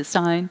in your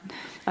design?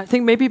 I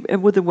think maybe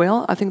with the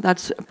well, I think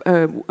that's,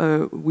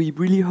 we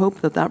really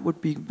hope that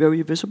would be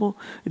very visible.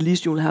 At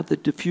least you'll have the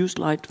diffused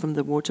light from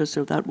the water,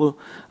 so that will,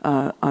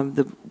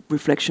 the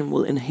reflection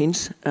will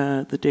enhance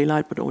the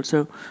daylight, but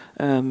also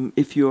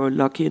if you're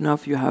lucky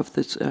enough, you have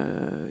this,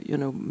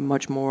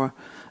 much more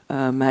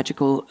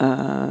magical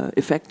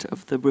effect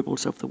of the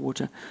ripples of the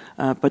water.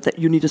 But that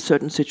you need a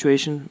certain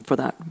situation for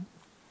that.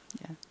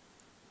 Yeah.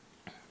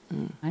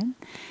 Fine.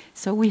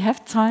 So we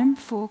have time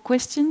for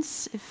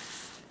questions.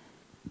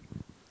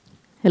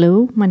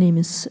 Hello, my name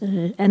is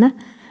Anna.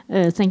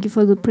 Thank you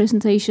for the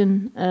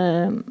presentation.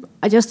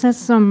 I just had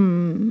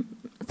some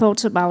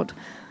thoughts about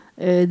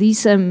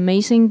these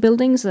amazing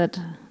buildings that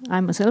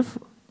I myself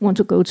want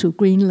to go to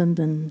Greenland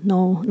and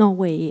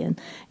Norway and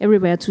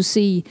everywhere to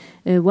see.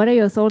 What are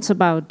your thoughts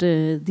about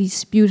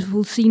these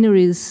beautiful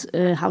sceneries,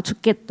 how to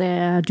get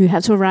there? Do you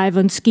have to arrive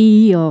on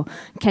ski, or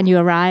can you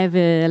arrive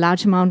a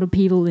large amount of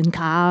people in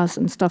cars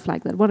and stuff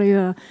like that? What are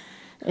your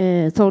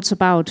thoughts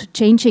about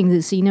changing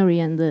the scenery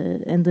and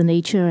the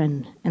nature?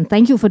 And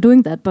thank you for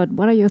doing that, but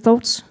what are your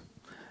thoughts?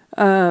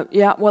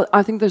 Well,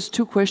 I think there's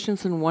two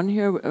questions in one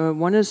here.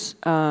 One is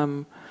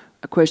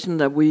a question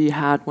that we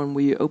had when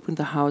we opened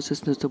the house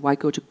is why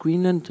go to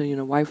Greenland?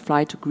 Why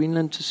fly to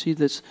Greenland to see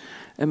this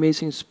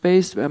amazing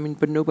space? I mean,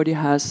 but nobody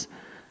has.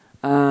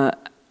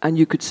 And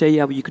you could say,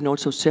 yeah, but you can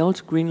also sail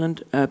to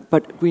Greenland,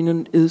 but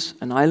Greenland is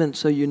an island,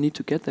 so you need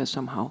to get there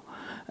somehow.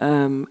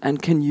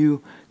 And can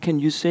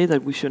you say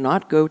that we should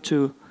not go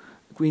to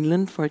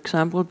Greenland, for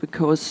example,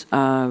 because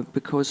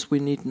we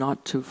need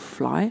not to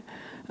fly?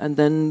 And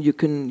then you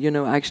can,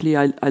 actually,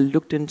 I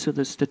looked into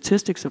the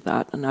statistics of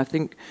that, and I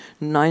think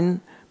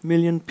 9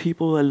 million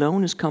people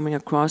alone is coming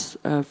across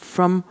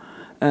from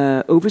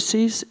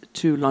overseas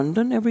to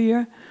London every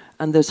year,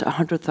 and there's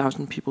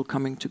 100,000 people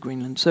coming to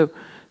Greenland. So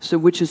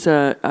which is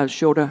a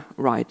shorter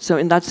ride. So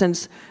in that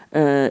sense,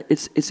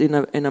 it's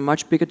in a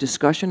much bigger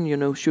discussion.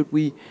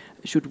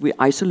 Should we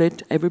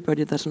isolate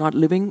everybody that's not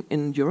living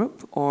in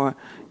Europe or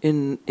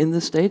in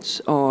the States,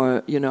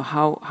 or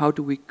how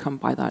do we come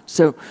by that?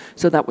 So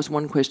that was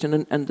one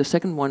question, and the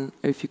second one,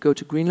 if you go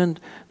to Greenland,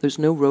 there's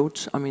no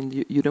roads. I mean,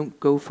 you don't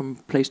go from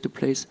place to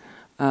place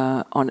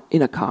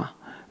in a car.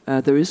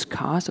 There is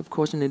cars, of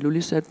course, in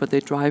Ilulissat, but they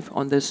drive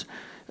on this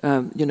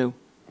 1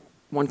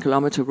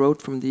 kilometer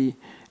road from the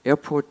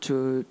airport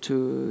to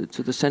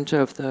the center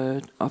of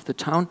the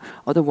town.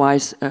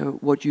 Otherwise,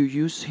 what you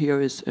use here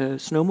is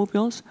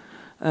snowmobiles.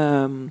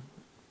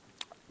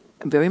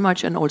 very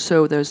much. And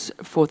also there's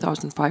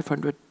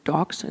 4,500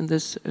 dogs in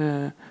this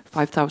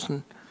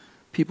 5,000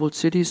 people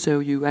city, so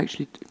you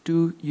actually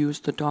do use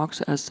the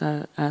dogs as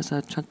a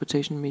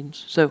transportation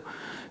means. So,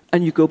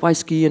 and you go by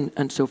ski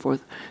and so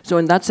forth. So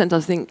in that sense, I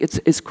think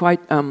it's quite.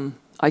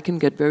 I can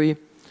get very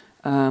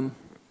a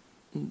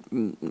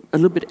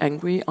little bit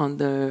angry on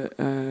the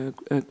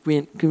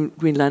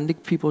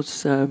Greenlandic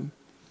people's on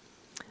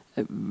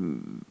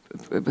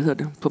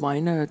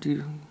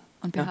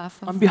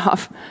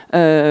behalf,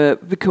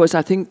 because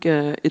I think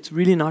it's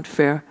really not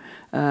fair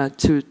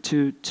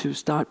to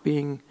start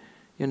being.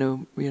 You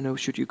know,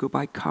 should you go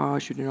by car?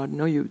 Should you not?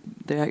 No,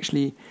 they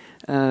actually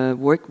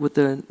work with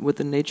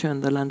the nature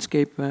and the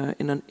landscape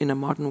in a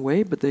modern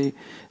way, but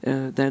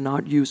they're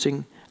not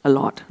using a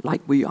lot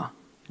like we are.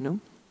 You know,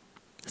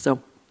 so.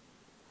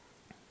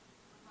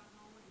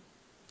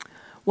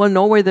 Well,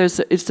 Norway,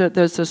 it's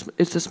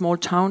a small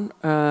town.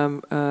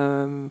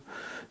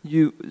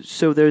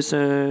 So there's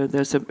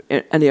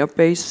an air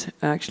base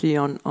actually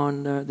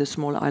on the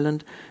small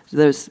island.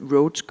 There's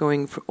roads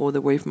going all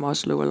the way from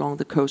Oslo along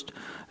the coast,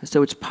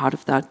 so it's part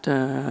of that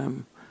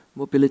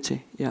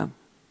mobility. Yeah,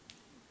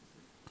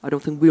 I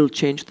don't think we'll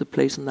change the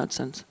place in that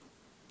sense.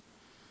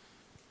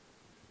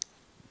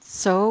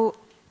 So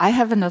I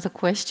have another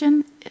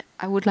question.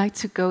 I would like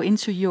to go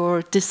into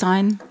your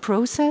design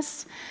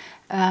process.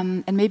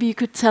 And maybe you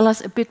could tell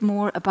us a bit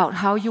more about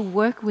how you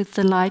work with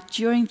the light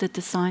during the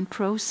design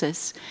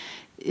process.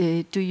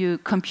 Do you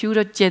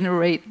computer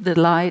generate the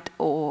light,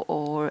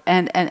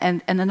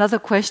 and another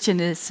question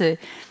is,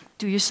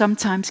 do you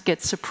sometimes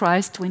get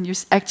surprised when you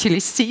actually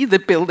see the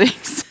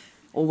buildings?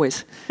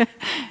 Always.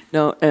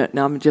 No,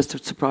 I'm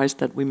just surprised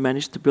that we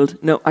managed to build.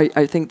 No,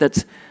 I think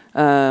that's.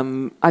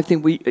 I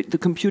think the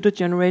computer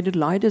generated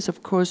light is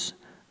of course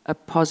a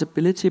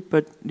possibility,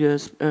 but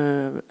yes,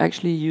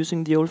 actually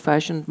using the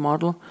old-fashioned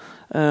model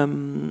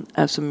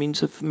as a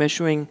means of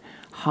measuring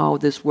how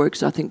this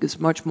works, I think is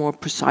much more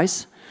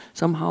precise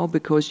somehow,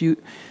 because the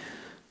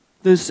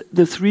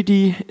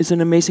 3D is an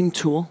amazing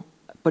tool,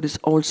 but it's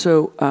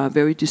also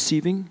very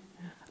deceiving,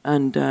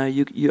 and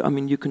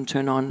you can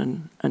turn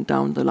on and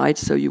down the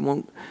lights, so you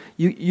won't.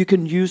 You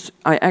can use.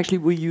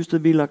 We use the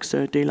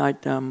Velux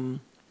daylight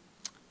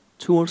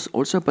tools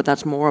also, but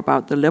that's more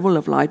about the level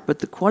of light, but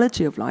the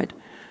quality of light.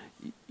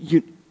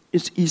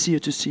 It's easier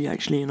to see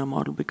actually in a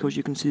model, because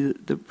you can see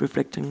the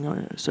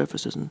reflecting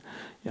surfaces, and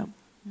yeah.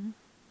 Mm.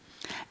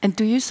 And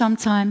do you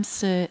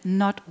sometimes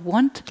not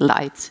want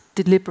light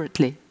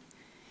deliberately?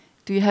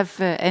 Do you have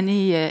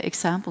any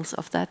examples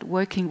of that,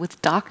 working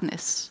with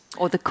darkness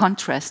or the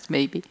contrast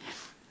maybe?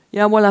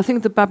 Yeah, well, I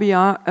think the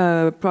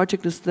Babillard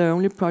project is the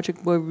only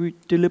project where we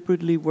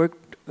deliberately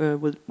worked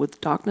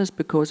with darkness,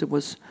 because it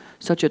was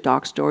such a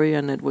dark story,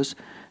 and it was,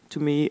 to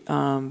me,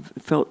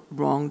 felt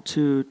wrong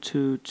to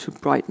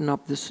brighten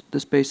up the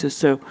spaces.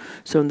 So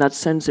in that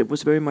sense, it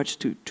was very much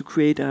to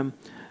create a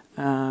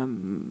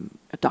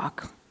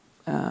dark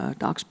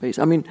space.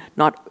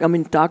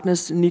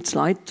 Darkness needs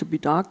light to be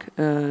dark,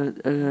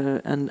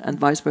 and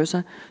vice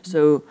versa.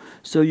 So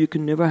you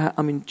can never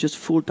have. Just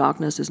full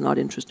darkness is not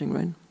interesting,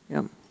 right?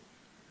 Yeah.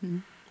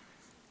 Mm.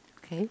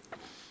 Okay.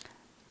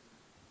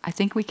 I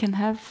think we can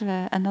have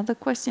another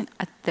question.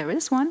 There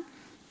is one.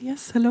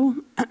 Yes, hello.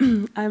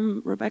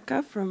 I'm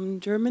Rebecca from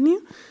Germany,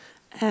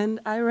 and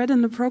I read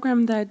in the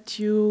program that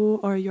you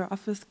or your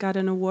office got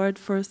an award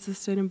for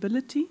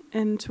sustainability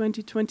in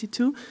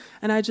 2022,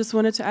 and I just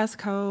wanted to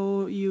ask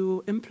how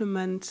you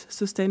implement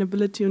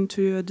sustainability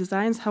into your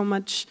designs, how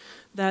much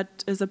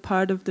that is a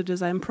part of the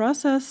design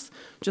process,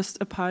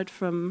 just apart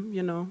from,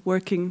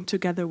 working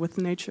together with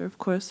nature, of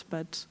course,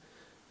 but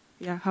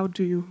yeah, how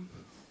do you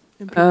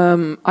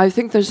implement? I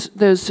think there's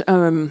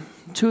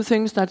two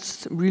things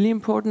that's really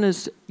important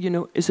is,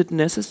 is it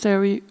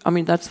necessary?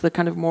 That's the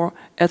kind of more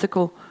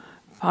ethical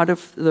part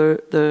of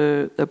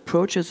the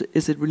approach.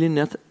 Is it really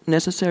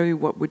necessary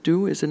what we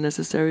do? Is it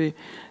necessary,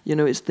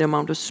 is the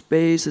amount of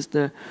space, is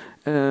the,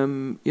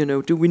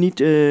 do we need,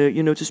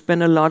 to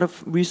spend a lot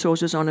of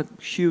resources on a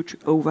huge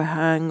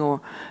overhang or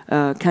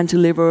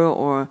cantilever,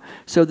 or,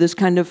 so this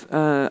kind of,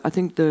 I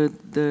think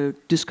the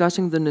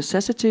discussing the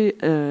necessity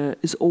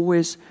is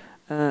always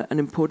an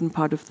important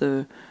part of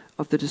the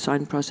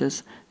design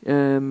process,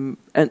 and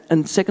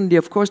secondly,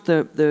 of course,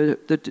 the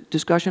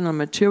discussion on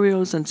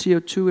materials and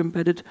CO2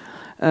 embedded.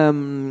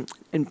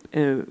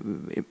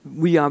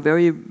 We are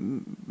very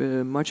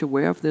much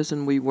aware of this,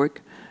 and we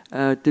work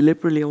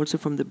deliberately also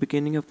from the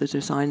beginning of the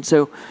design.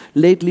 So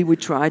lately, we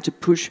try to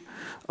push,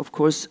 of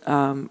course,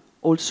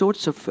 all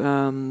sorts of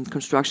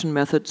construction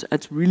methods.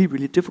 It's really,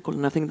 really difficult,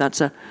 and I think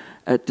that's a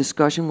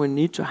discussion we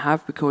need to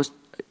have, because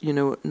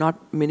not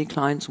many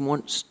clients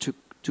wants to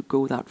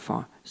go that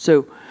far.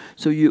 So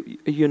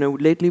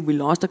lately we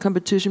lost a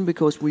competition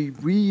because we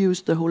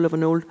reused the whole of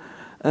an old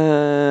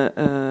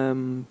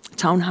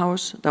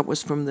townhouse that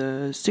was from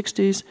the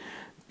 60s.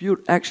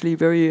 Actually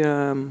very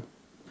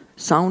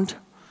sound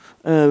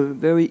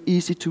very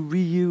easy to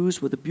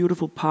reuse with a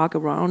beautiful park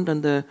around,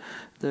 and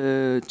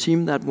the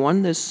team that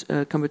won this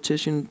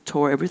competition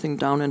tore everything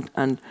down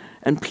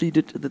and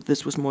pleaded that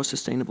this was more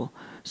sustainable.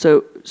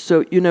 So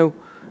you know,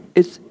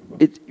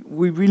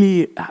 we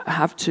really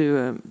have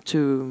to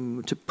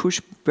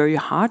push very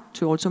hard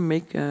to also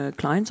make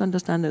clients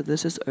understand that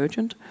this is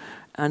urgent,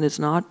 and it's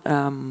not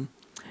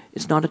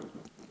a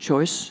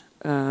choice.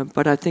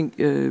 But I think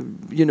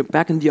you know,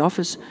 back in the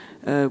office,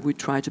 we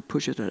try to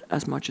push it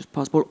as much as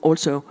possible,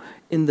 also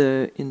in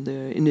the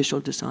initial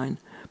design.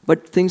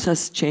 But things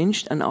has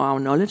changed, and our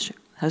knowledge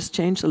has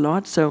changed a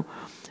lot. So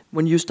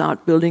when you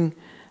start building,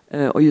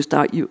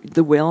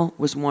 the well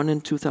was won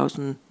in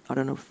 2000, I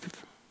don't know,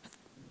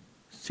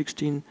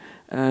 16.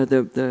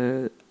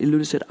 The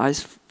Ilulissat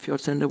Icefjord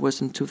Centre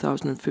was in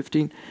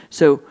 2015.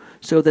 So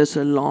there's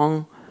a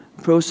long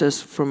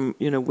process from,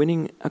 you know,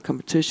 winning a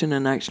competition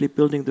and actually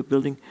building the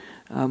building.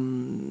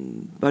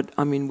 But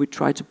I mean, we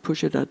try to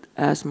push it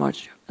as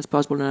much as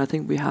possible, and I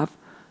think we have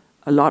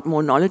a lot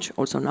more knowledge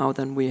also now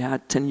than we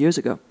had 10 years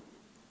ago.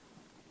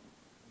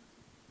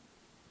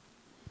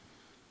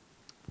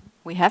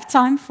 We have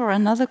time for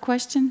another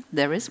question.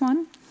 There is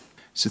one.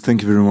 So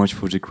thank you very much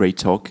for the great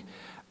talk.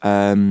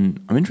 I'm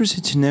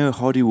interested to know,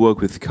 how do you work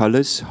with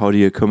colors? How do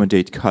you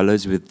accommodate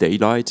colors with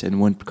daylight,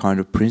 and what kind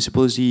of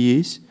principles do you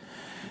use?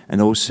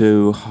 And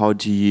also, how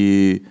do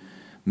you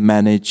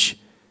manage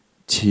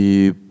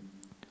to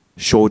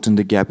shorten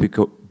the gap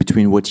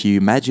between what you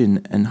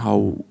imagine and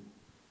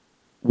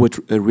what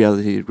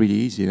reality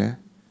really is, you know?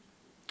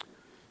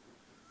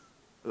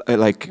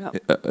 Like,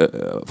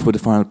 for the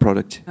final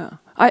product. Yeah.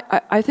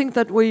 I think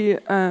that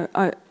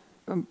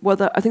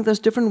I think there's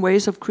different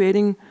ways of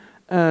creating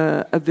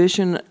a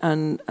vision,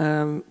 and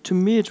to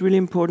me it's really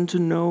important to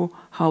know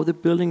how the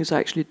building is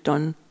actually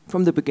done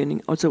from the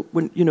beginning. Also,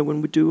 when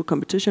we do a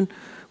competition,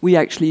 we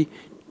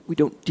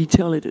don't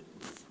detail it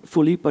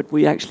fully, but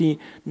we actually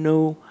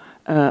know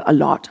a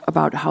lot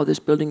about how this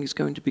building is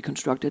going to be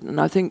constructed. And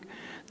I think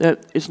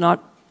that it's not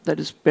that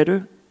it's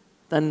better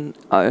than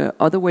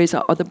other ways.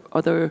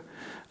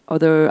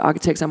 Other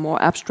architects are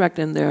more abstract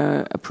in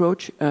their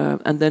approach,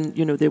 and then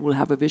they will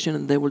have a vision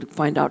and they will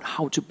find out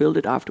how to build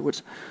it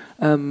afterwards.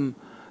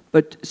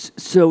 But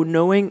so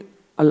knowing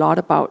a lot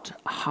about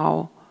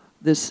how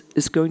this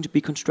is going to be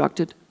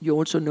constructed, you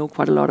also know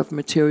quite a lot of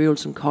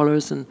materials and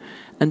colors and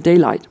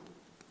daylight.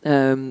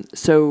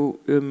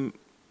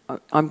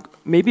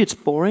 Maybe it's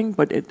boring,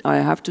 but I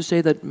have to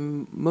say that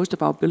most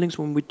of our buildings,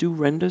 when we do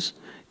renders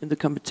in the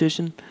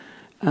competition,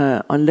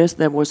 unless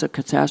there was a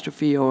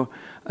catastrophe or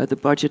the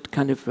budget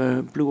kind of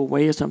blew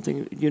away or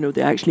something,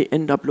 they actually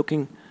end up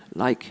looking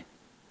like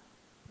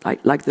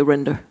the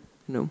render,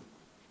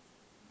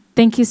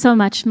 Thank you so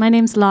much. My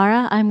name's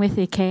Lara. I'm with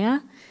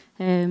IKEA,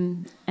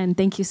 and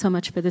thank you so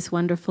much for this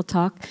wonderful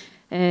talk.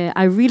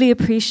 I really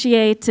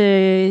appreciate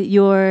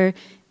your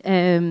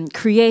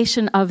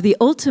creation of the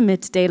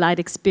ultimate daylight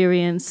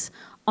experience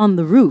on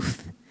the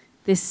roof,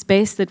 this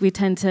space that we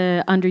tend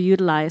to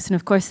underutilize. And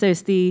of course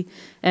there's the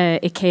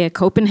IKEA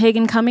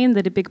Copenhagen coming,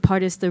 that a big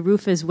part is the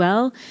roof as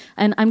well.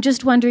 And I'm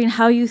just wondering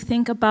how you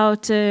think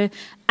about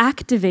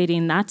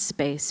activating that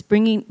space,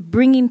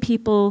 bringing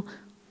people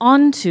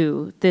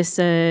onto this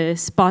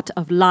spot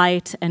of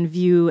light and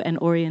view and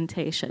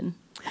orientation.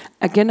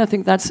 Again, I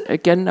think that's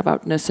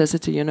about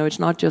necessity. It's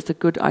not just a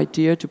good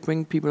idea to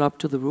bring people up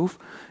to the roof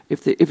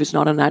if it's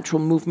not a natural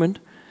movement.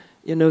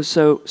 In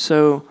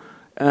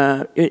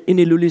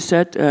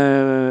Ilulissat,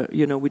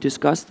 we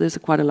discussed this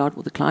quite a lot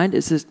with the client.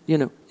 Is it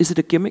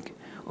a gimmick,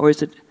 or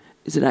is it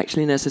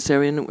actually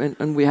necessary?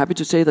 And we're happy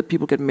to say that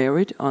people get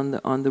married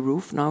on the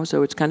roof now,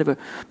 so it's kind of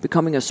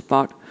becoming a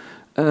spot.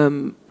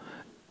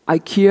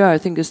 IKEA, I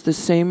think, is the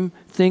same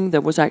thing.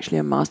 There was actually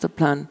a master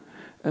plan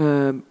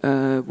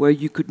where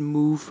you could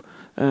move.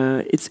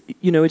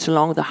 It's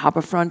along the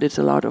harbour front. It's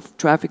a lot of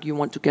traffic. You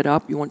want to get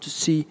up. You want to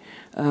see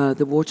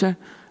the water.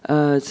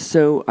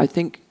 So I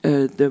think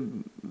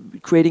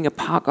creating a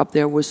park up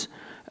there was,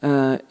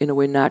 in a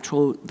way,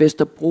 natural.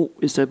 Vesterbro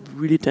is a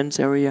really dense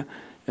area.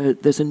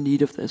 There's a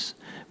need of this.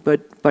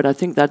 But I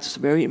think that's a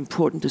very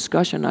important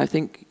discussion. I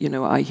think,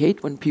 I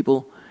hate when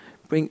people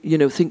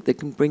think they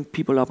can bring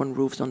people up on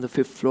roofs on the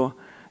 5th floor,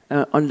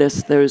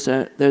 unless there's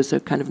a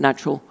kind of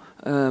natural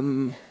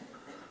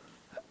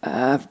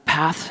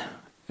path.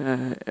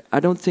 I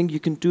don't think you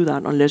can do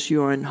that unless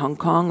you are in Hong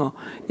Kong or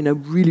in a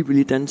really,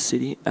 really dense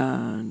city.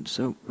 And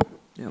so,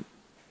 yeah.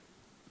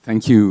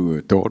 Thank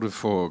you, Dorte,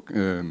 for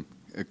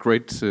a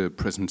great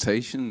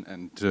presentation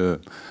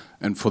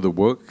and for the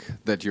work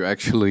that you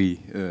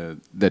actually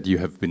that you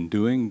have been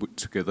doing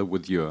together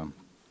with your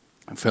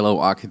fellow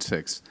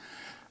architects.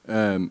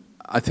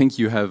 I think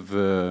you have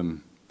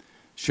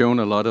shown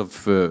a lot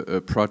of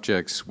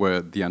projects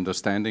where the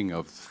understanding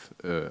of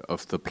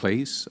the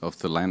place, of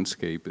the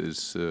landscape,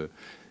 is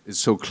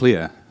so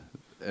clear,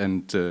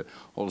 and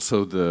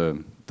also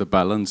the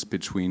balance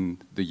between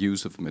the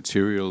use of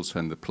materials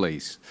and the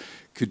place.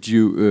 Could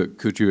you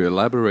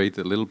elaborate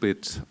a little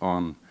bit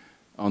on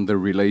the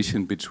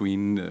relation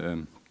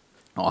between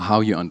or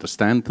how you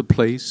understand the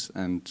place,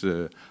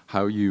 and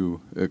how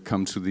you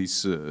come to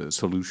these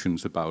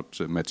solutions about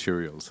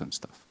materials and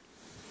stuff.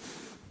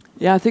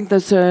 Yeah, I think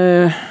that's.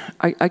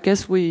 I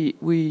guess we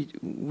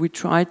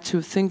try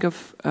to think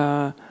of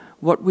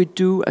what we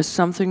do as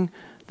something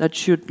that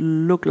should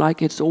look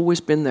like it's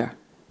always been there,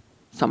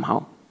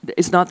 somehow.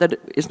 It's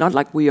not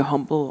like we are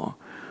humble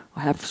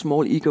or have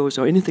small egos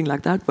or anything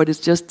like that. But it's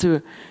just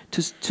to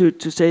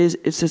say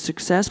it's a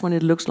success when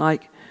it looks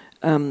like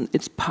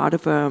it's part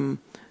of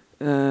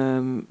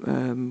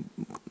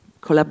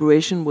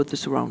collaboration with the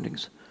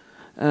surroundings.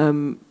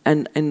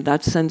 And in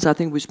that sense, I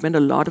think we spend a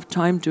lot of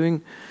time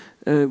doing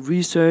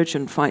research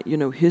and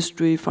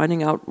history,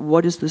 finding out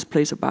what is this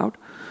place about,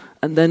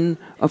 and then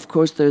of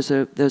course there's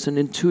an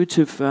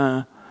intuitive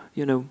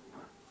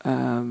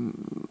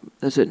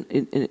there's an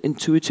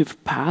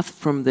intuitive path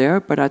from there.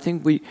 But I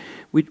think we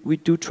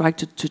do try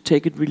to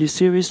take it really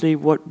seriously.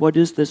 What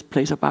is this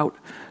place about,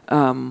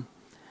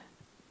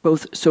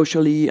 both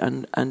socially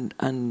and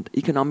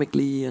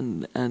economically,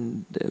 and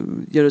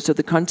so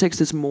the context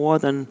is more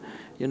than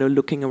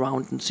looking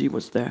around and see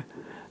what's there.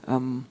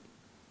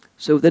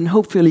 So then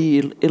hopefully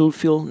it'll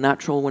feel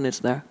natural when it's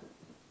there.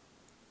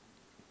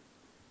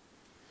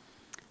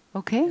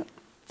 Okay.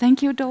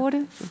 Thank you,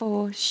 Dorte,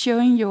 for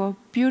showing your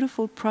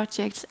beautiful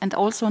projects and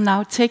also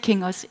now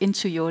taking us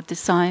into your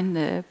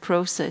design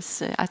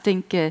process. I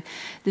think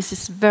this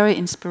is very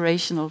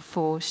inspirational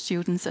for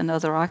students and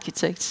other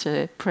architects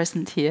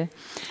present here.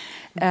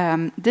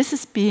 This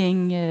is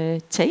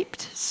being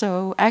taped,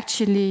 so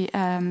actually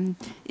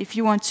if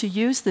you want to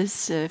use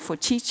this for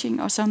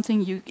teaching or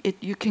something,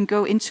 you can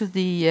go into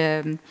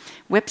the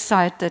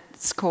website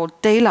that's called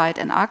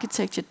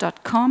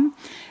daylightandarchitecture.com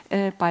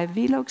by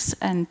Velux,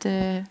 and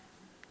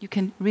you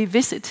can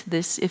revisit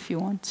this if you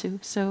want to.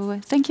 So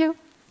thank you.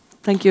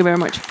 Thank you very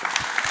much.